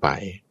ลงไป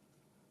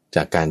จ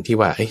ากการที่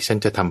ว่าฉัน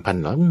จะทำ1,000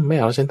เหรอไม่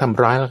เอาฉันทำ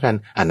100แล้วกัน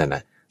อันนั้นน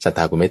ะศรัทธ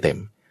าคุณไม่เต็ม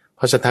พ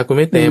อศรัทธาคุณ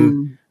ไม่เต็ม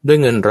ด้วย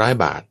เงิน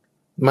100 บาท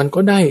มันก็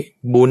ได้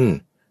บุญ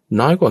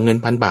น้อยกว่าเงิน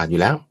1,000 บาทอยู่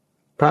แล้ว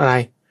เพราะอะไร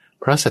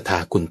เพราะศรัทธา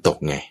คุณตก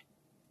ไง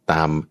ต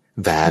าม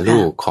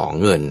value ของ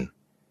เงิน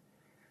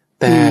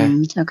แต่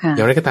อ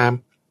ย่างไรก็ตาม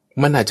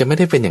มันอาจจะไม่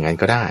ได้เป็นอย่างนั้น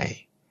ก็ได้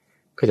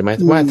เข้าใจไหม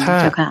ว่าถ้า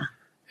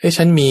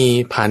ฉันมี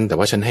1,000แต่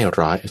ว่าฉันให้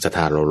100ศรัทธ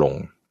าเราลง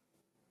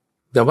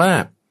แต่ว่า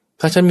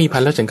ถ้าฉันมี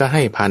1,000แล้วฉันก็ใ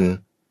ห้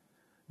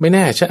1,000ไม่แ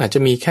น่ฉันอาจจะ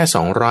มีแค่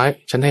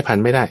200ฉันให้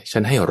1,000ไม่ได้ฉั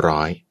นให้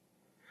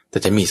100แต่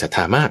จะมีศรัทธ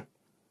ามาก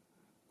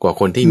กว่า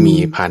คนที่มี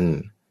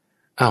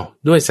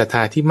1,000ด้วยศรัทธ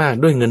าที่มาก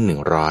ด้วยเงิน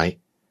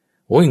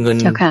100โอ้ยเงิน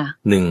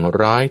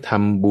100ท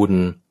ำบุญ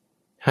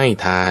ให้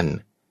ทาน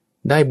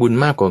ได้บุญ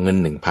มากกว่าเงิน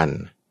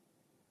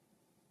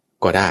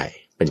 1,000 ก็ได้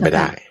เป็นไปไ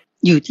ด้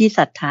อยู่ที่ศ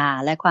รัทธา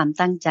และความ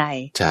ตั้งใจ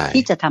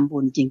ที่จะทำบุ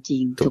ญจริ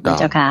งๆถูกไหม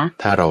เจ้าคะ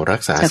ถ้าเรารั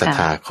กษาศรัทธ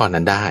าข้อ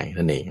นั้นได้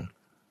นั่นเอง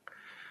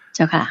เ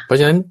จ้าค่ะเพราะ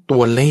ฉะนั้นตั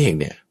วเลข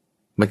เนี่ย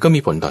มันก็มี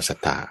ผลต่อศรัท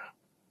ธา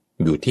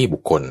อยู่ที่บุ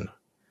คคล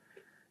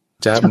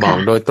จะบอก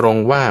โดยตรง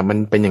ว่ามัน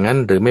เป็นอย่างนั้น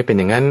หรือไม่เป็น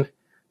อย่างนั้น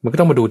มันก็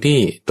ต้องมาดูที่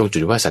ตรงจุ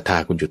ดว่าศรัทธา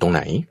คุณอยู่ตรงไห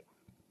น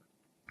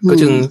ก็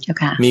จึง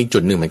มีจุ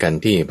ดหนึ่งเหมือนกัน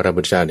ที่พระพุ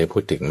ทธเจ้าได้พู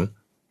ดถึง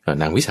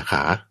นางวิสาข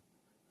า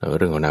เ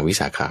รื่องของนางวิ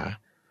สาขา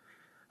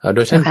โด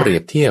ยท่านเปรีย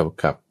บเทียบ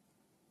กับ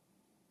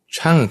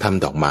ช่างท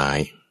ำดอกไม้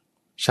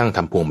ช่างท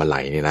ำพวงมา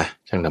ลัยเนี่ยนะ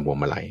ช่างทำพวง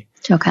มาลัย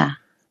เจ้าค่ะ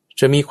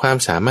จะมีความ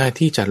สามารถ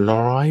ที่จะ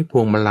ร้อยพ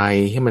วงมาลัย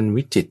ให้มัน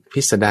วิจิตร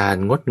พิสดาร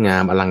งดงา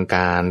มอลังก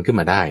ารขึ้น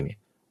มาได้เนี่ย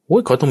โอ้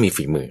ยเขาต้องมี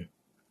ฝีมือ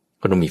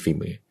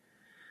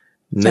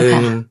หนึ่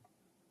ง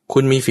คุ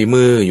ณมีฝี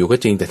มืออยู่ก็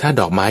จริงแต่ถ้า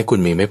ดอกไม้คุณ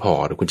มีไม่พอ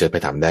คุณจะไป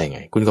ทำได้ไง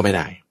คุณก็ไม่ไ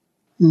ด้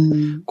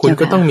คุณ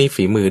ก็ต้องมี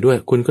ฝีมือด้วย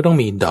คุณก็ต้อง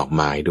มีดอกไ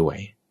ม้ด้วย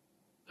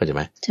เข้าใจไห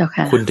ม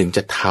คุณถึงจ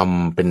ะท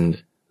ำเป็น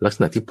ลักษ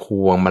ณะที่พ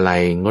วงมาลั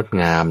ยงด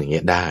งามอย่างเ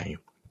งี้ยได้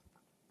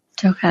เ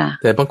จ้าค่ะ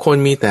แต่บางคน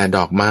มีแต่ด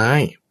อกไม้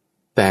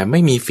แต่ไม่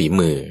มีฝี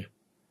มือ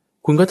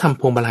คุณก็ทำ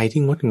พวงมาลัย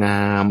ที่งดง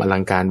ามอลั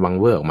งการวัง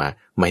เวอร์ออกมา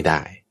ไม่ไ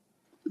ด้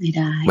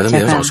มันต้อง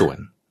มีทั้งสองส่วน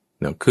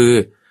เนาะคือ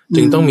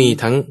จึงต้องมี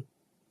ทั้ง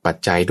ปัจ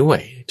จัยด้วย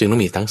จึงต้อ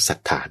งมีทั้งศรัท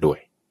ธาด้วย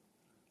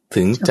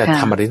ถึงจะท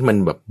ำอะไรที่มัน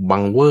แบบวั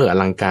งเวอร์อ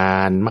ลังกา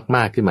รม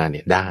ากๆขึ้นมาเ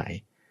นี่ยได้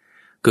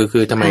คื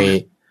อทำไม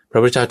พระ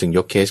พุทธเจ้าถึงย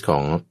กเคสขอ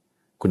ง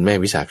คุณแม่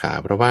วิสาขา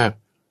เพราะว่า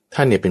ท่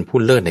านเนี่ยเป็นผู้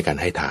เลิศในการ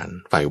ให้ทาน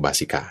ฝ่ายอุบา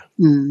สิกา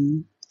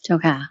เจ้า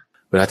ค่ะ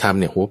เวลาทำ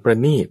เนี่ยโหประ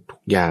ณีตทุ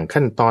กอย่าง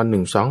ขั้นตอน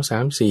1 2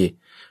 3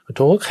 4โ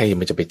ธ่ใคร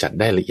มันจะไปจัด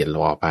ได้ละเอียดละ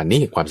ออปาน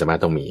นี้ความสามารถ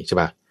ต้องมีใช่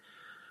ป่ะ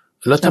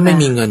แล้วถ้าไม่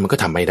มีเงินมันก็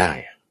ทำไม่ได้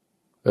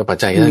ปัจ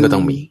จัยนั้นก็ต้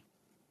องมี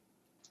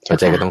ปัจ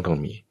จัยก็ต้อง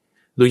มี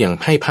ดูอย่าง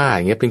ให้ผ้าอ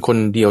ย่างเงี้ยเป็นคน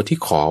เดียวที่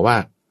ขอว่า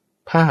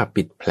ผ้า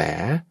ปิดแผล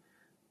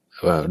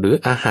หรือ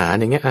อาหาร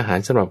อย่างเงี้ยอาหาร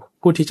สำหรับ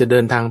ผู้ที่จะเดิ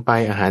นทางไป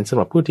อาหารสำ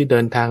หรับผู้ที่เดิ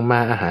นทางมา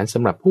อาหารส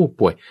ำหรับผู้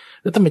ป่วย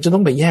แล้วทำไมจะต้อ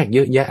งไปแยกเย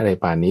อะแยะอะไร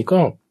ป่านนี้ก็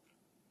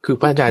คือ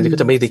พระอาจารย์ก็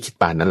จะไม่ได้คิด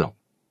ป่านนั้นหรอก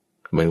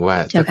เหมือนว่า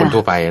แต่คน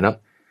ทั่วไปเนาะ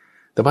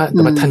แต่ว่า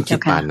ท่านคิด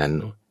ป่านนั้น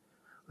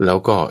แล้ว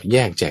ก็แย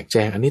กแจกแจ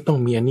งอันนี้ต้อง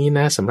มีอันนี้น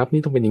ะสำหรับ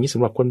นี่ต้องเป็นอย่างนี้ส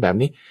ำหรับคนแบบ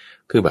นี้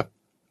คือแบบ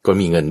ก็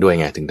มีเงินด้วย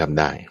ไงถึงทำ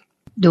ได้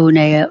ดูใ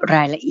นร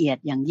ายละเอียด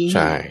อย่างยิ่ง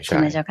ใช่ไ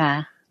หมเจ้าค่ะ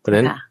เพราะฉะ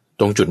นั้น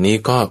ตรงจุดนี้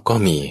ก็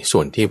มีส่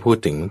วนที่พูด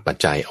ถึงปัจ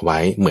จัยเอาไว้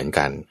เหมือน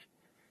กัน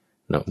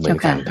เนาะเหมือน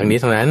กันทั้งนี้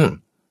ทั้งนั้น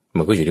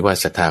มันก็อยู่ที่ว่า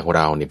ศรัทธาของเ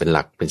ราเนี่ยเป็นห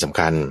ลักเป็นสำ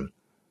คัญ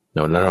เน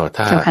าะแล้วเรา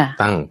ถ้า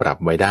ตั้งปรับ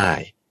ไว้ได้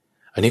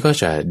อันนี้ก็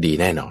จะดี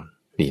แน่นอน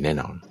ดีแน่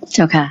นอนเ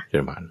จ้าค่ะเจ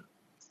ริญพร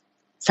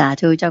สา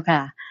ธุเจ้าค่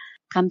ะ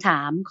คำถ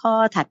ามข้อ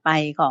ถัดไป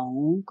ของ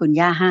คุณ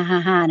ย่า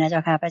555นะเจ้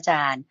าค่ะพระอาจ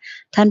ารย์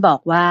ท่านบอก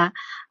ว่า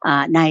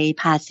ใน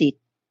ภาษิต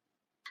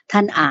ท่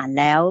านอ่าน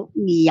แล้ว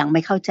มียังไ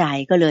ม่เข้าใจ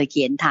ก็เลยเ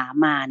ขียนถาม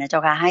มานะเจ้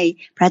าค่ะให้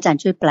พระอาจารย์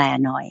ช่วยแปล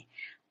หน่อย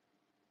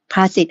ภ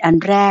าษิตอัน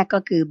แรกก็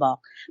คือบอก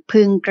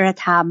พึงกระ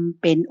ท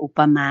ำเป็นอุป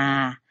มา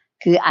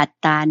คืออัต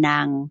ตานั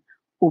ง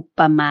อุป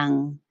มัง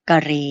กะ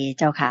เร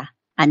เจ้าค่ะ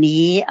อัน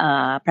นี้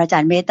พระอาจา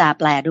รย์เมตตา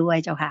แปลด้วย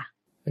เจ้าค่ะ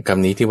ค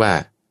ำนี้ที่ว่า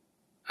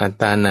อัต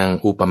ตานัง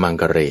อุปมัง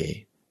กะเร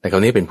แต่ค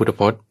ำนี้เป็นพุทธ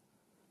พจน์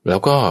แล้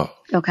วก็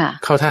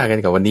เข้าท่ากัน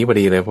กับวันนี้พอ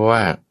ดีเลยเพราะว่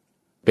า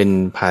เป็น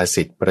ภา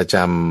ษิตประจ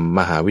ำม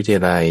หาวิทย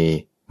าลัย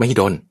มหิ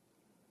ดล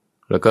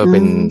แล้วก็เป็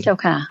น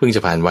เพิ่งจ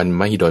ะผ่านวัน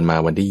มหิดลมา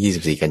วัน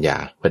ที่24กันยา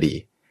พอดี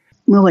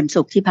เมื่อวัน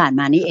ศุกร์ที่ผ่าน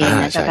มานี่เอง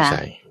นะเจ้าค่ะใ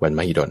ช่วันม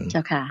หิดลเจ้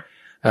าค่ะ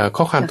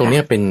ข้อความตรง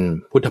นี้เป็น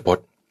พุทธพจ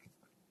น์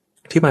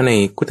ที่มาใน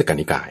คุตก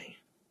นิกาย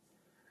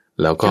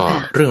แล้วก็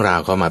เรื่องราว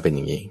เขามาเป็นอ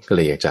ย่างนี้ก็เล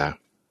ยอยากจะ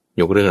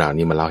ยกเรื่องราว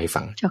นี้มาเล่าให้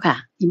ฟังเจ้าค่ะ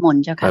นิมน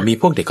ต์เจ้าค่ะมี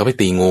พวกเด็กเขาไป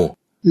ตีงู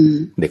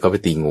เด็กเขาไป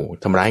ตีงู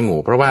ทำร้ายงู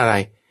เพราะว่าอะไร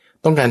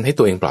ต้องการให้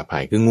ตัวเองปลอดภั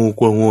ยคืองู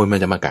กลัวงูมัน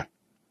จะมากัด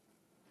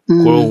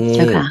กลัวงู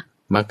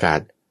มากั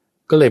ด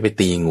ก็เลยไป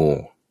ตีงู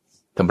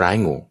ทำร้าย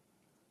งู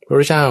พระ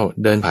พุทธเจ้า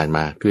เดินผ่านม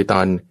าคือตอ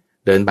น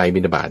เดินไปบิ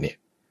ณฑบาตเนี่ย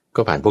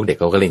ก็ผ่านพวกเด็ก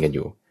เขาก็เล่นกันอ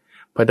ยู่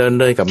พอเดิน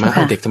เลยกลับมาเอ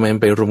าเด็กทำไมมั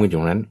นไปรุมกันอยู่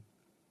ตรงนั้น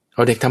เอ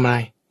าเด็กทำอะไร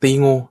ตี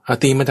งูเอา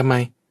ตีมันทำไม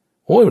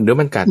โอ้ยเดี๋ยว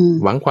มันกัด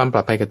หวังความปล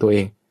อดภัยกับตัวเอ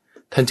ง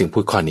ท่านจึงพู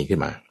ดข้อนี้ขึ้น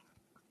มา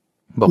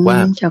บอกว่า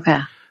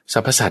สร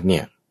รพสัตว์เนี่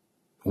ย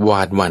หว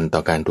าดหวั่นต่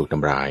อการถูกท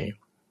ำร้าย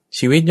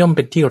ชีวิตย่อมเ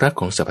ป็นที่รัก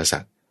ของสรรพสั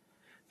ตว์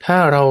ถ้า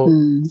เรา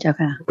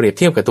เปรียบเ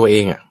ทียบกับตัวเอ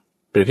งอ่ะ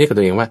เปรียบเทียบกับ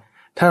ตัวเองว่า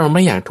ถ้าเราไ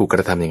ม่อยากถูกก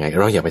ระทำยังไง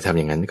เราอย่าไปทำอ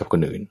ย่างนั้นกับค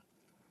นอื่น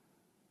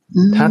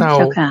ถ้าเรา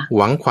ห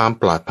วังความ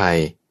ปลอดภัย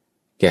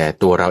แก่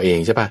ตัวเราเอง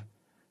ใช่ปะ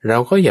เรา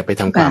ก็อย่าไป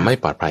ทำความไม่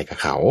ปลอดภัยกับ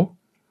เขา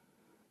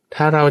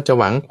ถ้าเราจะ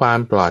หวังความ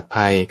ปลอด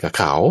ภัยกับ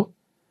เขา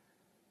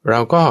เรา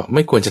ก็ไ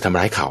ม่ควรจะทำ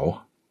ร้ายเขา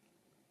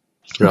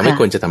เราไม่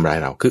ควรจะทำร้าย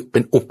เราคือเป็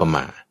นอุปม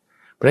า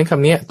เพราะฉะนั้นค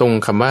ำนี้ตรง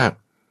คำว่า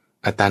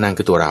อัตตานัง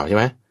คือตัวเราใช่ไ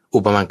หมอุ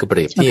ปมาคือเป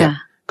รียบเทียบ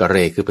กะเร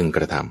คือพึงก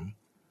ระท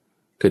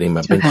ำคือนี่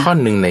มันเป็นท่อน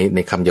หนึ่งใน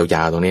คำยา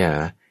วๆตรงนี้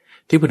นะ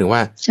ที่พูดถึงว่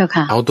า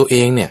เอาตัวเอ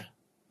งเนี่ย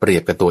เปรีย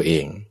บกับตัวเอ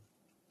ง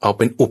เอาเ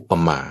ป็นอุป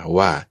มา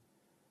ว่า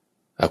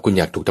คุณอ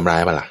ยากถูกทำร้า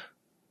ยป่ะล่ะ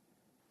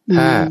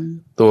ถ้า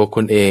ตัว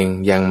คุณเอง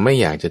ยังไม่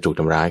อยากจะถูก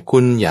ทำร้ายคุ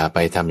ณอย่าไป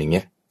ทำอย่างเ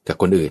งี้ยกับ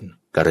คนอื่น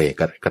กะเร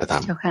กระท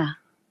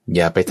ำอ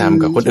ย่าไปท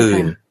ำกับคนอื่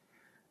น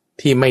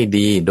ที่ไม่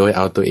ดีโดยเ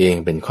อาตัวเอง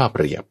เป็นข้อเป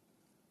รียบ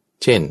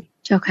เช่น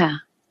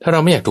ถ้าเรา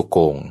ไม่อยากถูกโก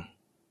ง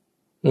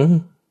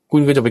คุ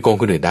ณก็จะไปโกง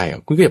คนอื่นได้เหรอ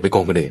คุณก็อย่าไปโก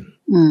งคนอื่น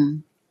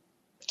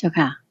เจ้า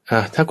ค่ะ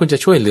ถ้าคุณจะ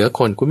ช่วยเหลือ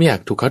คนคุณไม่อยาก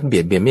ถูกเขาเบี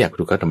ยดเบียนไม่อยาก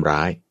ถูกเขาทำร้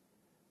าย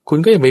คุณ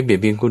ก็อย่าไปเบียด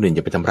เบียนคนอื่นอ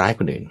ย่าไปทำร้าย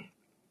คนอื่น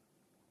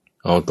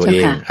เอาตัวเอ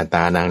งอัตต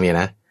านางเนี่ย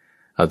นะ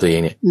เอาตัวเอง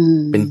เนี่ย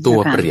เป็นตัว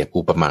เปรียบ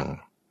อุปมัง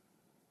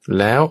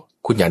แล้ว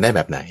คุณอยากได้แ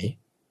บบไหน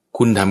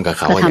คุณทำกับ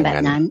เขาอย่าง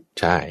นั้น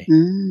ใช่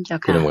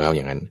คุณทำกับเขาอ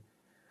ย่างนั้น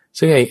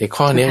ซึ่งไอ้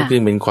ข้อนี้คือ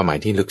เป็นความหมาย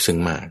ที่ลึกซึ้ง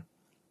มาก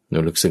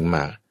ลึกซึ้งม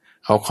าก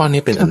เอาข้อ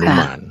นี้เป็นอนุ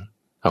มาน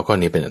เอาข้อ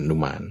นี้เป็นอนุ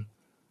มา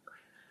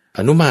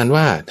น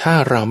ว่าถ้า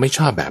เราไม่ช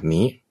อบแบบ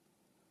นี้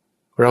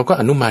เราก็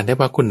อนุมานได้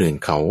ว่าคนอื่น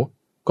เขา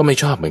ก็ไม่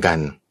ชอบเหมือนกัน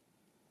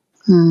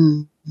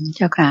เ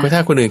จ้าค่ะเพราะถ้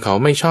าคนอื่นเขา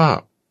ไม่ชอบ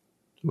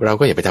เรา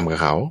ก็อย่าไปทำกับ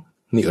เขา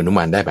นี่อนุม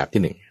านได้แบบ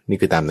ที่หนึ่งนี่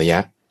คือตามนัยยะ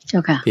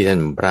ที่ท่าน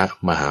พระ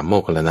มหาโม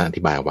คคัลลานะอ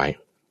ธิบายไว้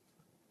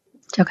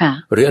เจ้าค่ะ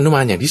หรืออนุมา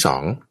นอย่างที่สอ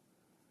ง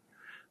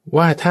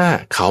ว่าถ้า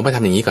เขามาท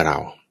ำอย่างนี้กับเรา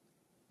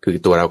คือ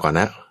ตัวเราก่อน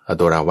นะเอา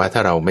ตัวเราว่าถ้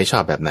าเราไม่ชอ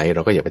บแบบไหนเร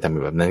าก็อย่าไปท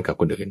ำแบบนั้นกับ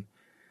คนอื่น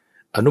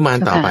อนุมาน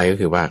ต่อไปก็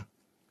คือว่า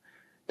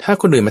ถ้า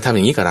คนอื่นมาทำอ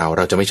ย่างนี้กับเราเ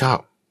ราจะไม่ชอบ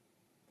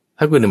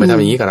ถ้าคนอื่นมาทำ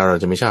อย่างนี้กับเรา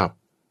จะไม่ชอบ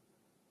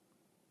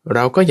เร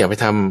าก็อย่าไป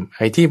ทำไ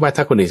อ้ที่ว่าถ้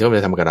าคนอื่นเขา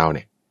จะทำกับเราเ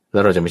นี่ยแล้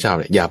วเราจะไม่ชอบ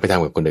เนี่ยอย่าไปท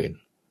ำกับคนอื่น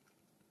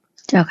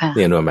เจ้าค่ะเ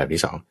นี่ยอนุมานแบบ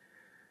ที่สอง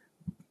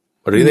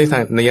หรือในทา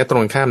งนัยตร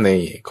งข้ามใน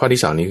ข้อที่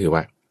สองนี้คือ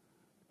ว่า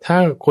ถ้า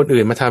คน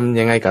อื่นมาทำ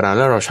ยังไงกับเราแ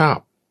ล้วเราชอบ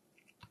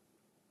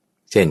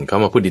เช่นเขา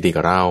มาพูดดีๆ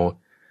กับเรา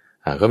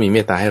ก็มีเม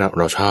ตตาให้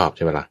เราชอบใ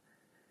ช่ไหมล่ะ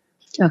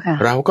เจ้าค่ะ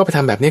เราก็ไปท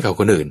ำแบบนี้กับ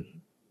คนอื่น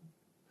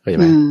เข้าใจไ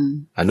หม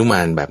อนุมา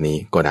นแบบนี้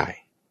ก็ได้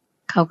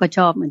เขาก็ช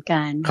อบเหมือน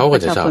กันเขาก็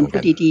จะชอบคนพู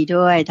ดดีๆ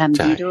ด้วยท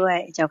ำดีด้วย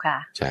เจ้าค่ะ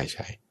ใช่ใ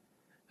ช่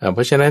เพ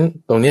ราะฉะนั้น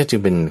ตรงนี้จึง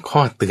เป็นข้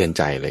อเตือนใ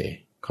จเลย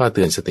ข้อเ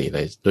ตือนสติเล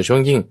ยโดยเฉพา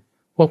ะยิ่ง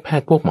พวกแพ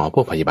ทย์พวกหมอพ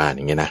วกพยาบาลอ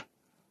ย่างเงี้ยนะ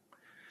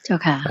เจ้า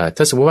ค่ะ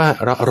ถ้าสมมติว่า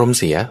เราอารมณ์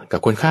เสียกับ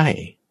คนไข้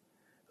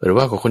หรือ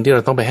ว่ากับคนที่เร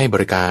าต้องไปให้บ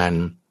ริการ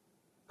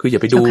คืออย่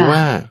าไปดูว่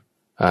า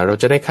เรา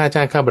จะได้ค่า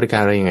จ้างค่าบริกา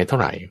รอะไรยังไงเท่า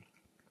ไหร่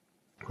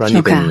เพราะ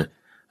นี่เป็น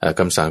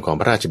คำสั่งของ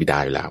พระราชบิดา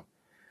อยู่แล้ว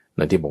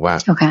นั่นที่บอกว่า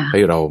เฮ้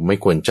ยเราไม่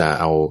ควรจะ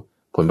เอา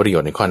ผลประโย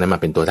ชน์ในข้อนั้นมา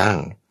เป็นตัวตั้ง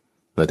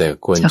แต่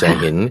ควรจะ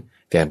เห็น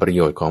แก่ประโ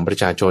ยชน์ของประ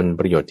ชาชน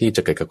ประโยชน์ที่จ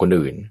ะเกิดกับคน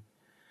อื่น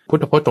พุท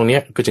ธพจน์ตรงนี้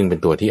ก็จึงเป็น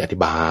ตัวที่อธิ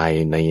บาย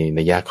ใน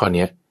นัยยะข้อ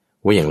นี้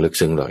ไว้อย่างลึก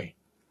ซึ้งเลย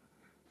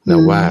นะ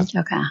ว่า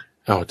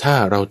ถ้า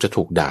เราจะ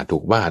ถูกด่าถู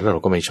กว่าแล้วเรา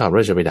ก็ไม่ชอบเร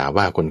าจะไปด่า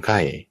ว่าคนไข้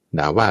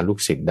ด่าว่าลูก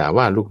ศิษย์ด่า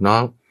ว่าลูกน้อ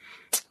ง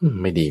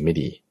ไม่ดี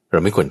เร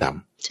าไม่ควรท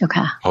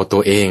ำเอาตั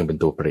วเองเป็น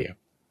ตัวเปรียบ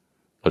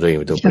เอาตัวเอง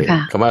เป็นตัวเปรียบ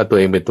คำว่าเอาตัว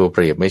เองเป็นตัวเป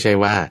รียบไม่ใช่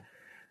ว่า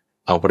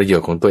เอาประโย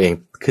ชน์ของตัวเอง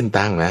ขึ้น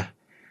ตั้งนะ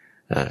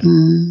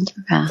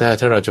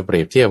ถ้าเราจะเปรี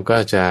ยบเทียบก็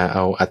จะเอ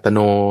าอัตโน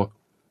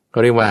ก็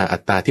เรียกว่าอั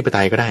ตตาธิปไต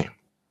ยก็ได้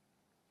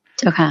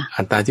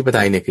อัตตาธิปไต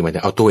ยเนี่ยคือมันจ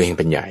ะเอาตัวเองเ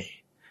ป็นใหญ่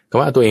คำ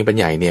ว่าเอาตัวเองเป็น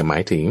ใหญ่เนี่ยหมา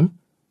ยถึง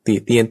ติ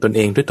เตียนตนเ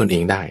องด้วยตนเอ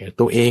งได้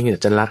ตัวเอง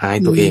จะละอาย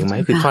ตัวเองไหม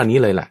คือข้อนี้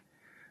เลยล่ะ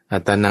อั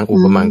ตตานังอุ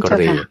ปมังก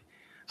เร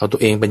เอาตั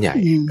วเองเป็นใหญ่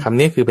คำ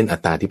นี้คือเป็นอั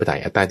ตตาธิปไตย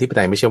อัตตาธิปไต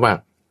ยไม่ใช่ว่า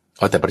เ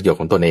อาแต่ประโยชน์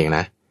ของตนเองน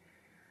ะ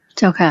เ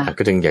จ้าค่ะ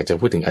ก็จึงอยากจะ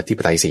พูดถึงอธิป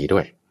ไตย4ด้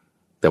วย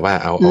แต่ว่า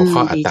เอาข้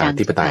ออัตตา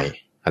ธิปไตย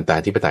อัตตา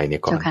ธิปไตยเนี่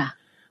ยก่อน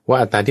ว่า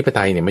อัตตาธิปไต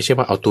ยเนี่ยไม่ใช่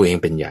ว่าเอาตัวเอง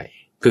เป็นใหญ่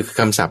คือ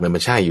คำศัพท์มั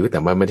นใช่อยู่แต่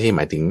ว่าไม่ได้ห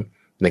มายถึง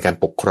ในการ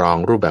ปกครอง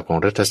รูปแบบของ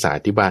รัฐศาสต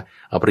ร์ที่ว่า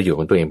เอาประโยชน์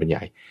ของตัวเองเป็นให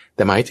ญ่แ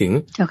ต่หมายถึง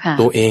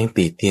ตัวเอง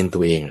ติเตียนตั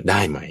วเองได้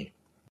ไหม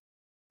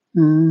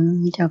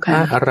ถ้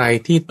าอะไร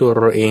ที่ตัวเ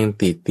ราเอง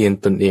ติเตียน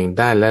ตนเอง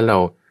ได้แล้วเรา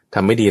ท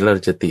ำไม่ดีเรา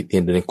จะติเตีย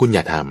นตัวเองคุณอ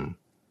ย่าท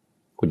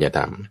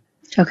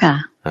ำเจ้าค่ะ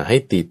ให้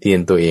ติเตียน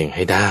ตัวเองใ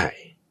ห้ได้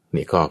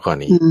นี่ข้อ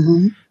นี้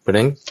เพราะฉะ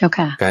นั้น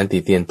การติ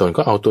เตียนตน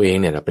ก็เอาตัวเอง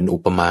เนี่ยเป็นอุ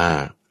ปมา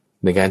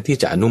ในการที่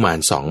จะอนุมาน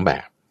2แบ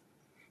บ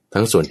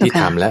ทั้งส่วนที่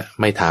ทำและ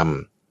ไม่ท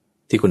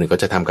ำที่คนอื่นก็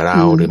จะทำกับเร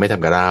าหรือไม่ท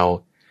ำกับเรา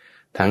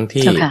ทั้ง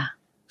ที่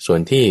ส่วน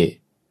ที่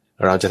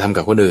เราจะทำ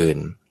กับคนอื่น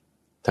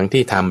ทั้ง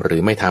ที่ทำหรื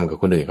อไม่ทำกับ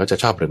คนอื่นเขาจะ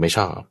ชอบหรือไม่ช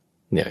อบ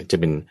เนี่ยจะ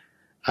เป็น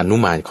อนุ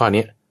มานข้อ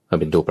นี้มัน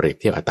เป็นตัวเปรียบ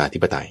เทียบอัตตาธิ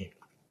ปไตย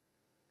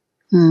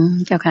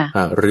เจ้าค่ะ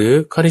หรือ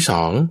ข้อที่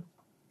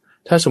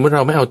2ถ้าสมมติเร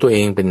าไม่เอาตัวเอ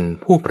งเป็น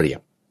ผู้เปรีย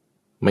บ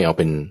ไม่เอาเ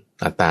ป็น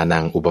อัตตานั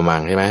งอุปมั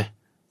งใช่ไหม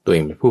ตัวเอ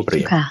งเป็นผู้เป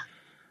รียบ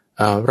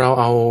เรา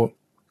เอา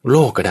โล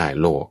กก็ได้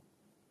โลก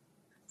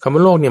คำว่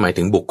าโลกเนี่ยหมาย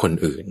ถึงบุคคล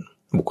อื่น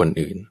บุคคล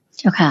อื่น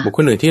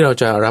ที่เรา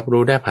จะรับ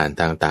รู้ได้ผ่าน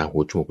ทางตาหู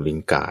จมูกลิ้น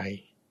กาย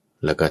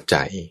แล้วก็ใจ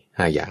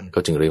5อย่างก็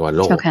จึงเรียกว่า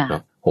โลกเนา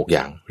ะ6อ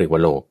ย่างเรียกว่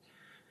าโลก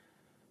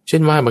เช่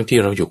นว่าบางที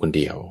เราอยู่คนเ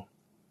ดียว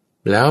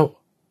แล้ว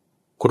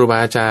ครูบา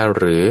อาจารย์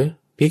หรือ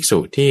ภิกษุ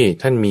ที่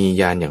ท่านมี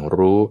ญาณอย่าง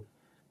รู้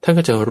ท่าน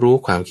ก็จะรู้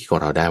ความคิดของ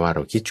เราได้ว่าเร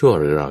าคิดชั่ว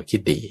หรือเราคิ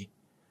ดดี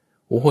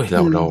โอ้ยเร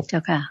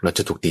าจ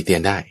ะถูกตีเตีย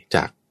นได้จ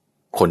าก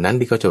คนนั้น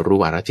ที่เขาจะรู้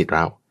วาระจิตเร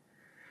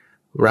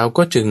า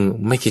ก็จึง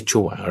ไม่คิด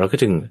ชั่วเราก็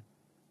จึง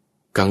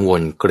กังว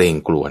ลเกรง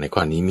กลัวในข้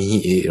อนี้มี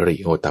อิริ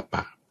โอตป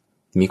ะ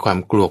มีความ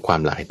กลัวควา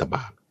มละอายต่อบ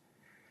าป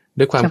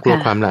ด้วยความกลัว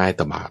ความละอาย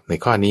ต่อบาปใน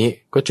ข้อนี้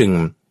ก็จึง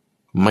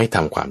ไม่ท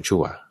ำความชั่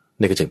ว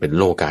นี่ก็จึงเป็น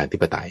โลกาธิ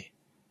ปไตย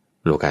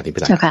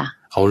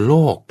เอาโล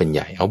กเป็นให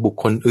ญ่เอาบุค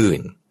คลอื่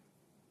น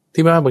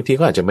ที่ว่าบางที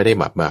ก็อาจจะไม่ได้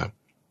แบบ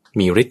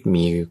มีฤทธิ์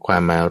มีควา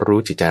มมารู้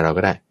จิตใจเรา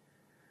ก็ได้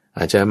อ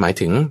าจจะหมาย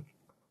ถึง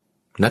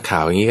นักข่า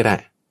วอย่างนี้ก็ได้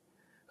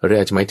หรือ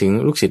อาจจะหมายถึง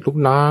ลูกศิษย์ลูก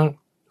น้อง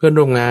เพื่อน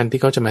ร่วมงานที่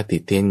เขาจะมาติ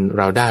เตียนเ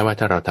ราได้ว่า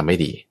ถ้าเราทำไม่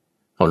ดี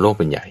เอาโลก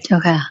เป็นใหญ่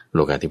โล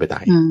กาธิปไต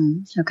ย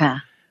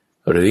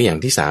หรืออย่าง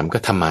ที่3ก็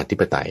ธรรมาธิ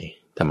ปไตย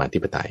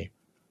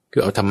คื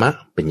อเอาธรรมะ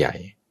เป็นใหญ่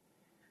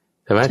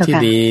ธรรมะที่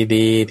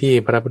ดีที่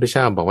พระพุทธเ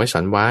จ้าบอกไว้สอ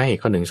นไว้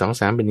ข้อ1 2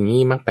 3เป็นอย่าง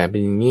นี้มรรค8เป็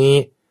นอย่างนี้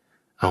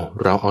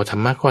เราเอาธร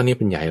รมะข้อนี้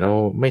เป็นใหญ่เรา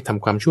ไม่ท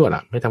ำความชั่วล่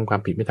ะไม่ทำควา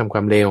มผิดไม่ทำคว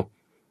ามเลว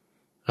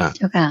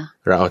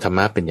เราเอาธรรม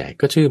ะเป็นใหญ่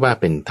ก็ชื่อว่า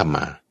เป็นธรรม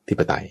าธิ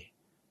ปไตย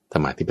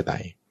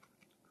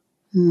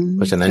เพ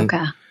ราะฉะนั้น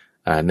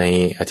ใน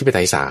อธิปไต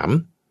ย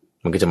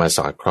3มันก็จะมาส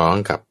อดคล้อง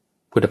กับ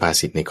พุทธภา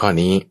ษิตในข้อ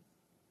นี้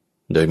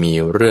โดยมี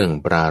เรื่อง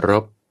ปราร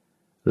ภ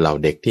เหล่า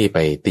เด็กที่ไป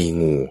ตี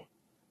งู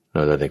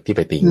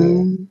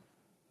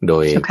โด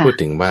ยพูด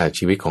ถึงว่า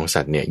ชีวิตของ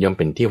สัตว์เนี่ยย่อมเ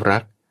ป็นที่รั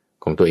ก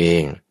ของตัวเอ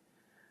ง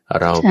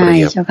เราเปรี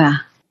ยบ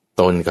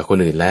ตนกับคน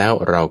อื่นแล้ว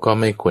เราก็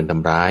ไม่ควรท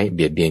ำร้ายเ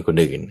บียดเบียนคน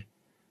อื่น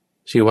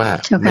ชื่อว่า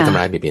ไม่ทำ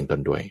ร้ายเบียดเบียนตน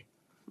ด้วย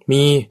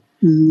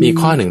มี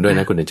ข้อหนึ่งด้วย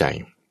นะคุณใจ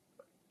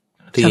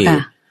ที่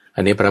อั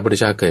นนี้พระพุทธ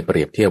เจ้าเคยเป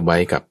รียบเทียบไว้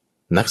กับ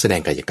นักแสด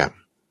งกายกรรม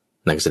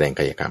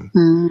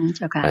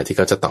ที่เ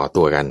ขาจะต่อ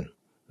ตัวกัน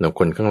แล้ว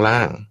คนข้างล่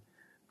าง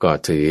ก็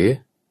ถือ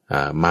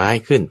ไม้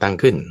ขึ้นตั้ง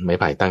ขึ้นไม้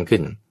ไผ่ตั้งขึ้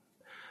น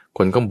ค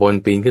นข้างบน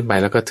ปีนขึ้นไป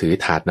แล้วก็ถือ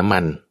ถาดน้ำมั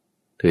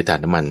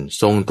น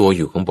ทรงตัวอ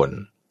ยู่ข้างบน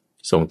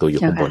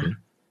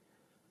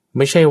ไ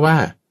ม่ใช่ว่า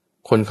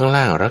คนข้าง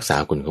ล่างรักษา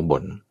คนข้างบ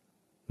น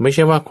ไม่ใ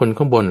ช่ว่าคน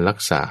ข้างบนรัก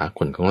ษา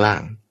คนข้างล่า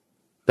ง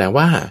แต่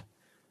ว่า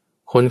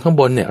คนข้าง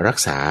บนเนี่ยรัก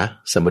ษา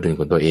สมดุล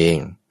ของตัวเอง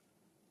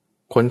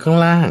คนข้าง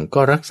ล่าง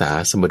ก็รักษา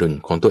สมดุล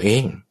ของตัวเอ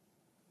ง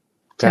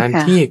การ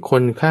ที่ค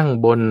นข้าง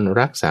บน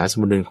รักษาส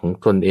มดุลของ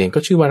ตนเองก็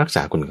ชื่อว่ารักษ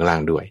าคนข้างล่า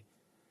งด้วย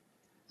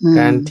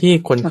การที่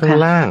คนข้าง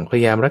ล่างพย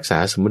ายามรักษา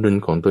สมดุล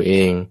ของตัวเอ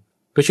ง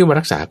ก็ชื่อว่า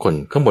รักษาคน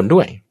ข้างบนด้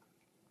วย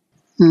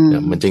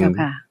มันจึง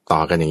ต่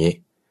อกันอย่างนี้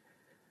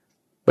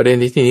ประเด็น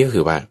ที่นี้ก็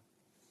คือว่า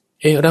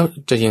เรา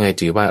จะยังไง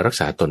ถือว่ารัก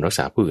ษาตนรักษ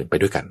าผู้อื่นไป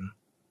ด้วยกัน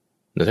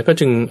แล้วท่านก็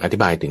จึงอธิ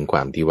บายถึงคว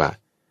ามที่ว่า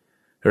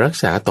รัก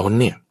ษาตน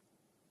เนี่ย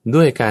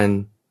ด้วยการ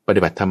ป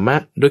ฏิบัติธรรมะ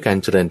ด้วยการ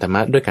เจริญธรรม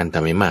ะด้วยการท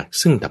ำให้มาก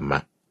ซึ่งธรรมะ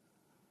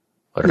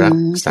รัก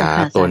ษา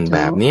ตนแบ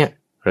บเนี้ย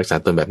รักษา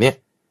ตนแบบเนี้ย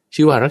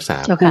ชื่อว่ารักษา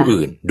ผู้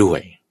อื่นด้ว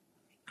ย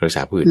รักษ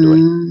าผู้อื่นด้วย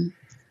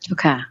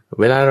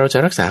เวลาเราจะ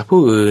รักษาผู้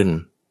อื่น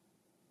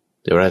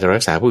เดี๋ยวเราจะ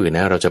รักษาผู้อื่นน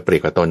ะเราจะเปรีย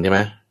บกับตนใช่ไหม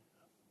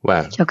ว่า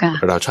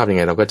เราชอบยังไ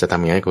งเราก็จะทำ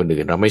อย่างนั้นให้คน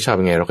อื่นเราไม่ชอบ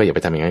ยังไงเราก็อย่าไป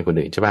ทำอย่างนั้นให้คน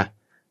อื่นใช่ป่ะ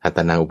อัตต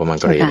นาอุปมา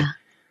กเร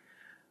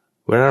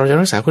เวลาเราจะ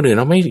รักษาคนอื่น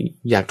เราไม่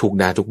อยากถูก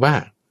ด่าถูกว่า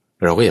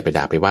เราก็อย่าไป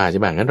ด่าไปว่าใ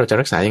ช่ป่ะงั้นเราจะ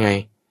รักษายังไง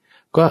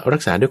ก็รั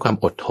กษาด้วยความ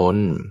อดทน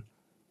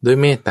ด้วย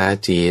เมตตา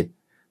จิต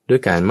ด้วย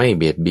การไม่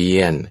เบียดเบี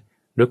ยน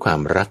ด้วยความ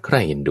รักใค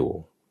ร่เอ็นดู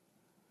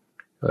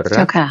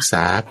รักษ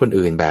าคน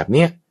อื่นแบบเ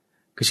นี้ย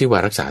ก็ชื่อว่า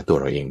รักษาตัว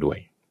เราเองด้วย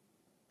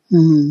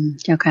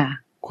เจ้าค่ะ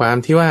ความ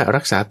ที่ว่า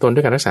รักษาตนด้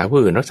วยการรักษาผู้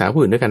อื่นรักษาผู้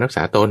อื่นด้วยการรักษ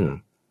าตน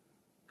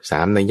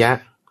3 นัยยะ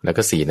แล้ว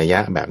ก็4 นัยยะ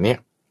แบบเนี้ย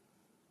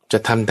จะ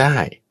ทำได้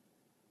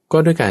ก็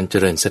ด้วยการเจ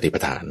ริญสติปั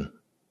ฏฐาน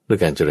ด้วย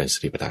การเจริญส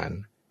ติปัฏฐาน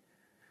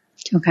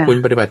คุณ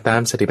ปฏิบัติตา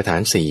มสติปัฏฐา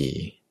น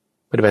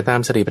4ปฏิบัติตาม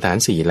สติปัฏฐาน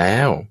4แล้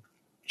ว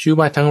ชื่อ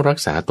ว่าทั้งรัก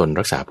ษาตน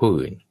รักษาผู้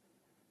อื่น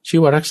ชื่อ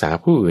ว่ารักษา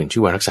ผู้อื่นชื่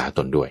อว่ารักษาต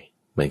นด้วย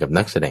เหมือนกับ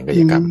นักแสดงกา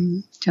ยกรรม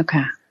เจ้า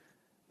ค่ะ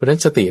เพราะฉะนั้น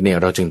สติเนี่ย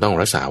เราจึงต้อง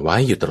รักษาไว้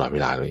อยู่ตลอดเว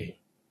ลาเลย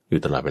อ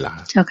ยู่ตลอดเวลา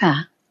เจ้าค่ะ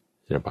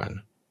เจ้าป่าน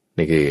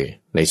นี่คือ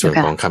ในส่วน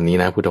ของคำนี้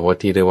นะพุทธพจ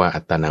น์ที่เรียกว่า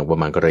อัตตานังอุป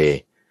มากเร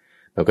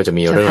เราก็จะ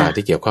มีเรื่องราว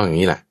ที่เกี่ยวข้องอย่าง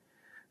นี้แหละ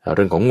เ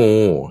รื่องของงู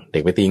เด็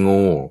กไปตี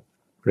งู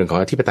เรื่องของ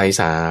อธิปไตย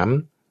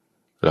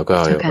3แล้วก็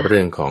เ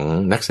รื่องของ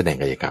นักแสดง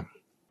กายกรรม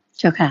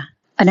เจ้าค่ะ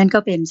อันนั้นก็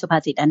เป็นสุภา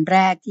ษิตอันแร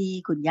กที่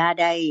คุณย่า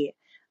ได้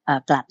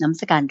กราบนมั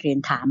สการเรียน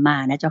ถามมา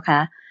นะเจ้าค่ะ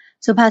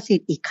สุภาษิต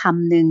อีกค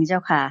ำหนึ่งเจ้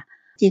าค่ะ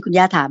ที่คุณ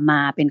ย่าถามม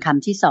าเป็นค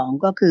ำที่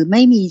2ก็คือไ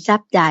ม่มีทรั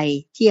พย์ใด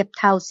เทียบ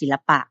เท่าศิล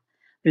ปะ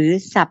หรือ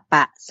สัปป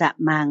ะสะ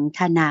มังท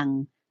นัง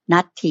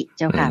นัตถิเ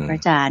จ้าค่ะพระ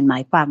อาจารย์หมา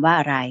ยความว่า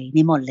อะไร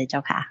นิมนต์เลยเจ้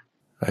าค่ะ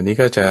อันนี้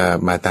ก็จะ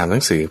มาตามหนั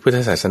งสือพุทธ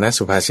ศาสน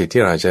สุภาษิต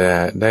ที่เราจะ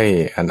ได้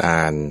อ่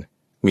าน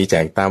มีแจ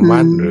กตามวั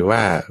ดหรือว่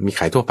ามีข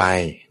ายทั่วไป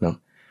เนาะ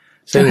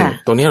ซึ่ง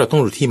ตรงนี้เราต้อ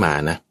งรู้ที่มา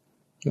นะ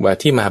ว่า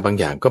ที่มาบาง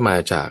อย่างก็มา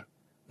จาก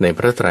ในพ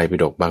ระไตรปิ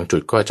ฎกบางจุ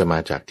ดก็จะมา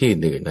จากที่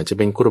อื่นอาจจะเ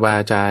ป็นครูบา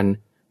อาจารย์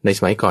ในส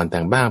มัยก่อนแ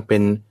ต่งบ้างเป็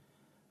น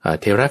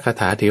เทระคา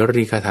ถาเท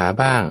รีคาถา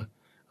บ้าง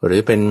หรื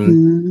อเป็น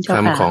ค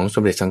ำของส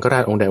มเด็จสังฆรา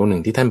ชองค์ใดองค์หนึ่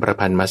งที่ท่านประ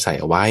พันธ์มาใส่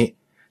เอาไว้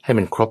ให้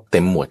มันครบเต็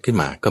มหมวดขึ้น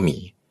มาก็มี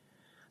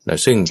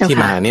ซึ่งที่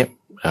มาเนี้ย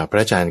พร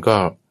ะอาจารย์ก็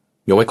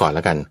ยกไว้ก่อนแ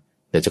ล้วกัน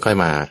เดี๋ยวจะค่อย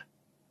มา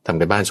ทำ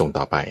กันบ้านส่ง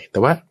ต่อไปแต่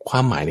ว่าคว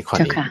ามหมายในข้อ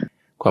นี้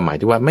ความหมาย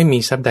ที่ว่าไม่มี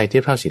ทรัพย์ใดเที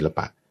ยบเท่าศิลป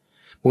ะ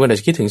บางคนอาจ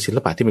จะคิดถึงศิล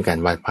ปะที่เป็นการ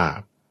วาดภาพ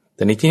แ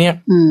ต่ในที่เนี้ย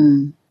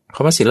ค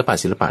ำว่าศิลปะ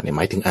เนี่ยห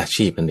มายถึงอา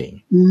ชีพนั่นเอง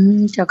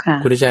เจ้าค่ะ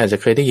คุณอาจารย์อาจจะ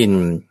เคยได้ยิน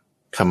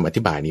คำอ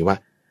ธิบายนี้ว่า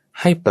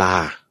ให้ปลา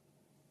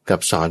กับ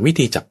สอนวิ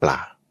ธีจับปลา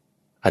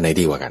อันไหน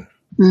ดีกว่ากัน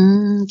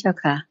เจ้า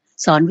ค่ะ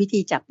สอนวิธี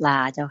จับปลา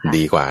เจ้าค่ะ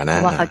ดีกว่านะเ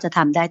พราะว่าเขาจะท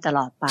ำได้ตล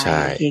อดไป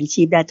เลี้ยง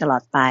ชีพได้ตลอ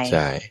ดไปใ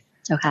ช่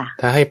เจ้าค่ะ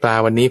ถ้าให้ปลา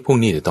วันนี้พรุ่ง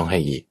นี้จะต้องให้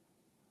อีก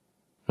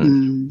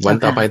วัน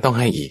ต่อไปต้อง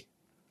ให้อีก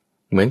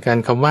เหมือนกัน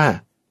คำว่า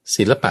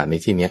ศิลปะใน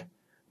ที่เนี้ย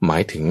หมา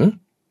ยถึง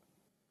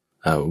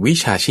วิ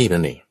ชาชีพ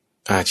นั่นเอง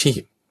อาชีพ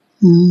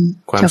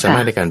ความสามา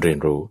รถในการเรียน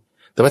รู้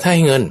แต่ว่าถ้าใ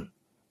ห้เงิน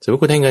สมม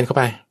ติคุณให้เงินเข้า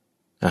ไป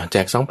แจ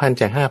ก 2,000 แ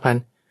จก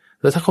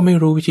 5,000 แล้วถ้าเขาไม่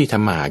รู้วิธีท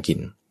ำมาหากิน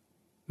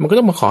มันก็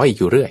ต้องมาขออีก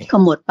อยู่เรื่อยก็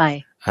หมดไป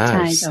ใ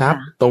ช่ทรัพ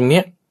ย์ตรงเนี้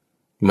ย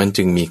มัน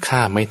จึงมีค่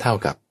าไม่เท่า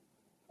กับ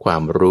ควา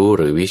มรู้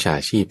หรือวิชา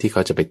ชีพที่เข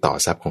าจะไปต่อ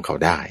ทรัพย์ของเขา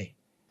ได้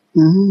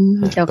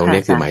ตรง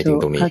นี้คือหมายถึง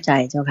ตรงนี้เข้าใจ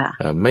เจ้าค่ะ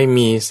ไม่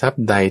มีทรัพ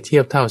ย์ใดเที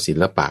ยบเท่าศิ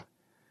ลปะ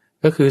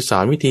ก็คือสอ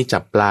นวิธีจั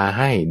บปลาใ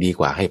ห้ดี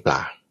กว่าให้ปล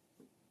า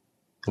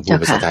พูด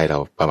ภาษาไทยเรา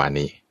ประมาณ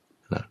นี้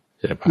นะ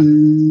เ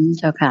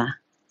จ้าค่ะ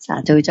สา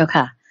ธุเจ้า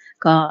ค่ะ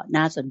ก็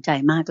น่าสนใจ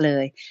มากเล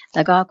ยแ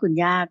ล้วก็คุณ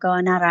ย่าก็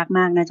น่ารักม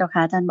ากนะเจ้าค่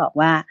ะท่านบอก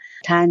ว่า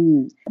ท่าน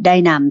ได้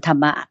นำธร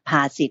รมภ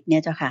าษิตเนี่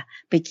ยเจ้าค่ะ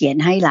ไปเขียน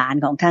ให้หลาน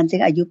ของท่านซึ่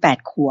งอายุ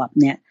8 ขวบ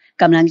เนี่ย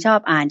กำลังชอบ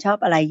อ่านชอบ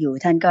อะไรอยู่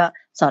ท่านก็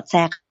สอดแทร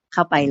กเข้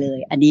าไปเลย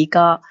อันนี้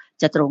ก็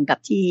จะตรงกับ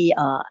ที่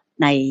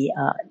ใน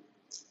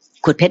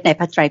ขุดเพชรใน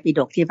พระไตรปิฎ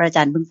กที่พระอาจ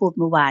ารย์เพิ่งพูด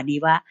เมื่อวานนี้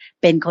ว่า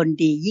เป็นคน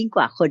ดียิ่งก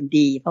ว่าคน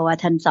ดีเพราะว่า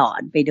ท่านสอ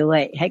นไปด้ว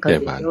ยให้คน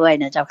อื่นด้วย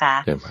นะเจ้าค่ะ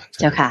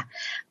เจ้าค่ะ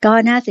ก็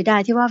น่าเสียดา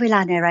ยที่ว่าเวลา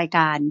ในรายก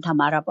ารธรร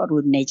มารับอรุ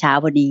ณในเช้า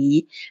วันนี้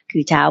คื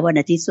อเช้าวัน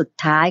อาทิตย์สุด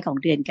ท้ายของ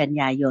เดือนกัน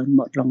ยายนห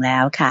มดลงแล้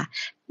วค่ะ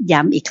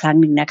ย้ำอีกครั้ง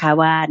หนึ่งนะคะ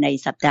ว่าใน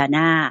สัปดาห์ห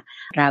น้า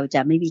เราจ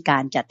ะไม่มีกา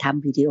รจัดท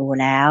ำวิดีโอ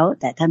แล้ว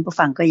แต่ท่านผู้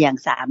ฟังก็ยัง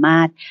สามา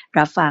รถ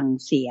รับฟัง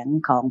เสียง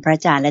ของพระอ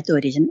าจารย์และตัว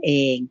ดิฉันเอ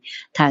ง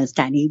ทางส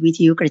ถานีวิท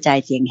ยุกระจาย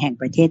เสียงแห่ง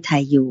ประเทศไท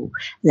ยอยู่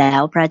แล้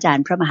วพระอาจาร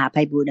ย์พระมหาไพ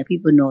บูลย์อภิ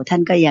ปุโนท่า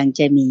นก็ยัง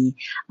จะมี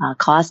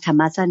คอร์สธรร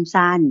มะ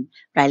สั้น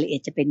ๆรายละเอีย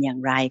ดจะเป็นอย่าง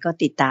ไรก็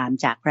ติดตาม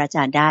จากพระอาจ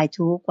ารย์ได้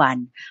ทุกวัน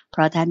เพร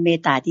าะท่านเม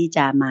ตตาที่จ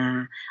ะมา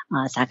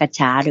สัก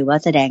ษาหรือว่า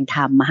แสดงธ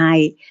รรมให้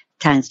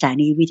ทางสถา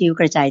นีวิทยุ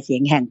กระจายเสีย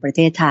งแห่งประเ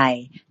ทศไทย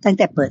ตั้งแ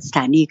ต่เปิดสถ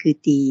านีคือ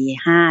ตี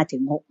 5 ถึ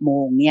ง 6 โม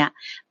งเนี่ย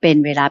เป็น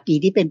เวลาปี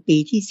ที่เป็นปี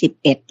ที่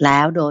 11 แล้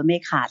วโดยไม่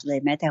ขาดเลย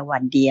แม้แต่วั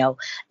นเดียว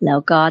แล้ว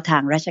ก็ทา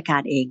งราชกา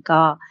รเอง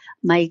ก็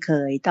ไม่เค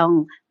ยต้อง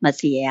มา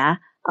เสีย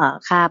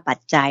ค่าปัจ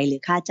จัยหรื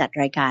อค่าจัด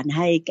รายการใ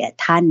ห้แก่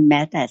ท่านแ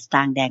ม้แต่สต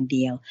างค์แดงเ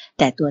ดียวแ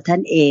ต่ตัวท่า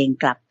นเอง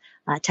กลับ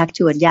ชักช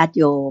วนญาติ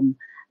โยม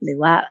หรือ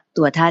ว่า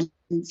ตัวท่าน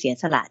เสีย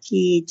สละ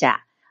ที่จะ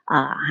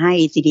ให้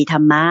ซีดีธร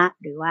รมะ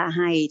หรือว่าใ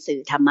ห้สื่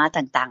อธรรมะ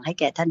ต่างๆให้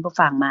แก่ท่านผู้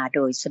ฟังมาโด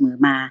ยเสมอ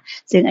มา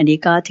ซึ่งอันนี้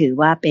ก็ถือ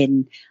ว่าเป็น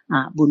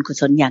บุญกุ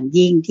ศลอย่าง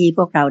ยิ่งที่พ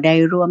วกเราได้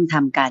ร่วมท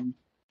ำกัน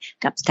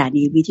กับสถา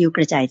นีวิทยุก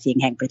ระจายเสียง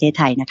แห่งประเทศ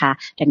ไทยนะคะ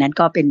ดังนั้น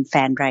ก็เป็นแฟ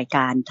นรายก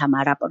ารธรรม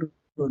ารับอ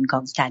รุณข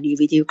องสถานี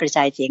วิทยุกระจ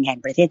ายเสียงแห่ง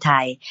ประเทศไท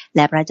ยแล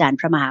ะพระอาจารย์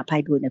พระมหาไพ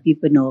บูลย์อภิ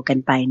ปุโนกัน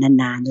ไป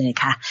นานๆเลย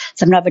ค่ะ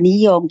สำหรับวันนี้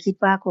โยมคิด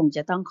ว่าคงจ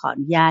ะต้องขออ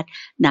นุญาต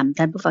นำ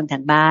ท่านผู้ฟังทา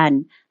งบ้าน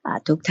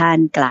ทุกท่าน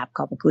กราบข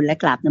อบพระคุณและ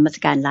กราบนมัส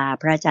การลา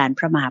พระอาจารย์พ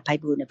ระมหาไพ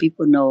บูลย์อภิ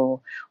ปุโน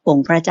อง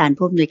ค์พระอาจารย์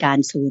ผู้อำนวยการ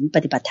ศูนย์ป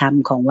ฏิบัติธรรม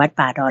ของวัด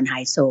ป่าดอนหา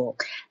ยโศก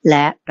แล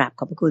ะกราบข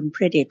อบพระคุณพ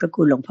ระเดชพระ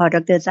คุณหลวงพ่อด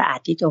ร.สะอาด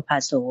ทิโตภา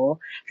โส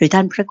หรือท่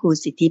านพระครู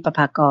สิทธิประภ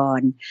าก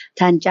ร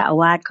ท่านเจ้าอา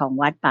วาสของ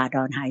วัดป่าด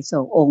อนหายโศ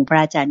กองค์พระ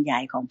อาจารย์ใหญ่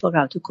ของพวกเร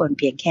าทุกคนเ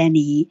พียงแค่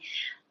นี้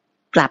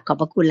กราบขอบ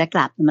พระคุณและก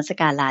ราบนมัส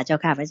การลาเจ้า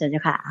ค่ะพระอาจารย์เจ้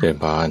าค่ะเจริญ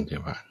พร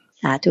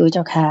สาธุเ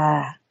จ้าค่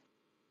ะ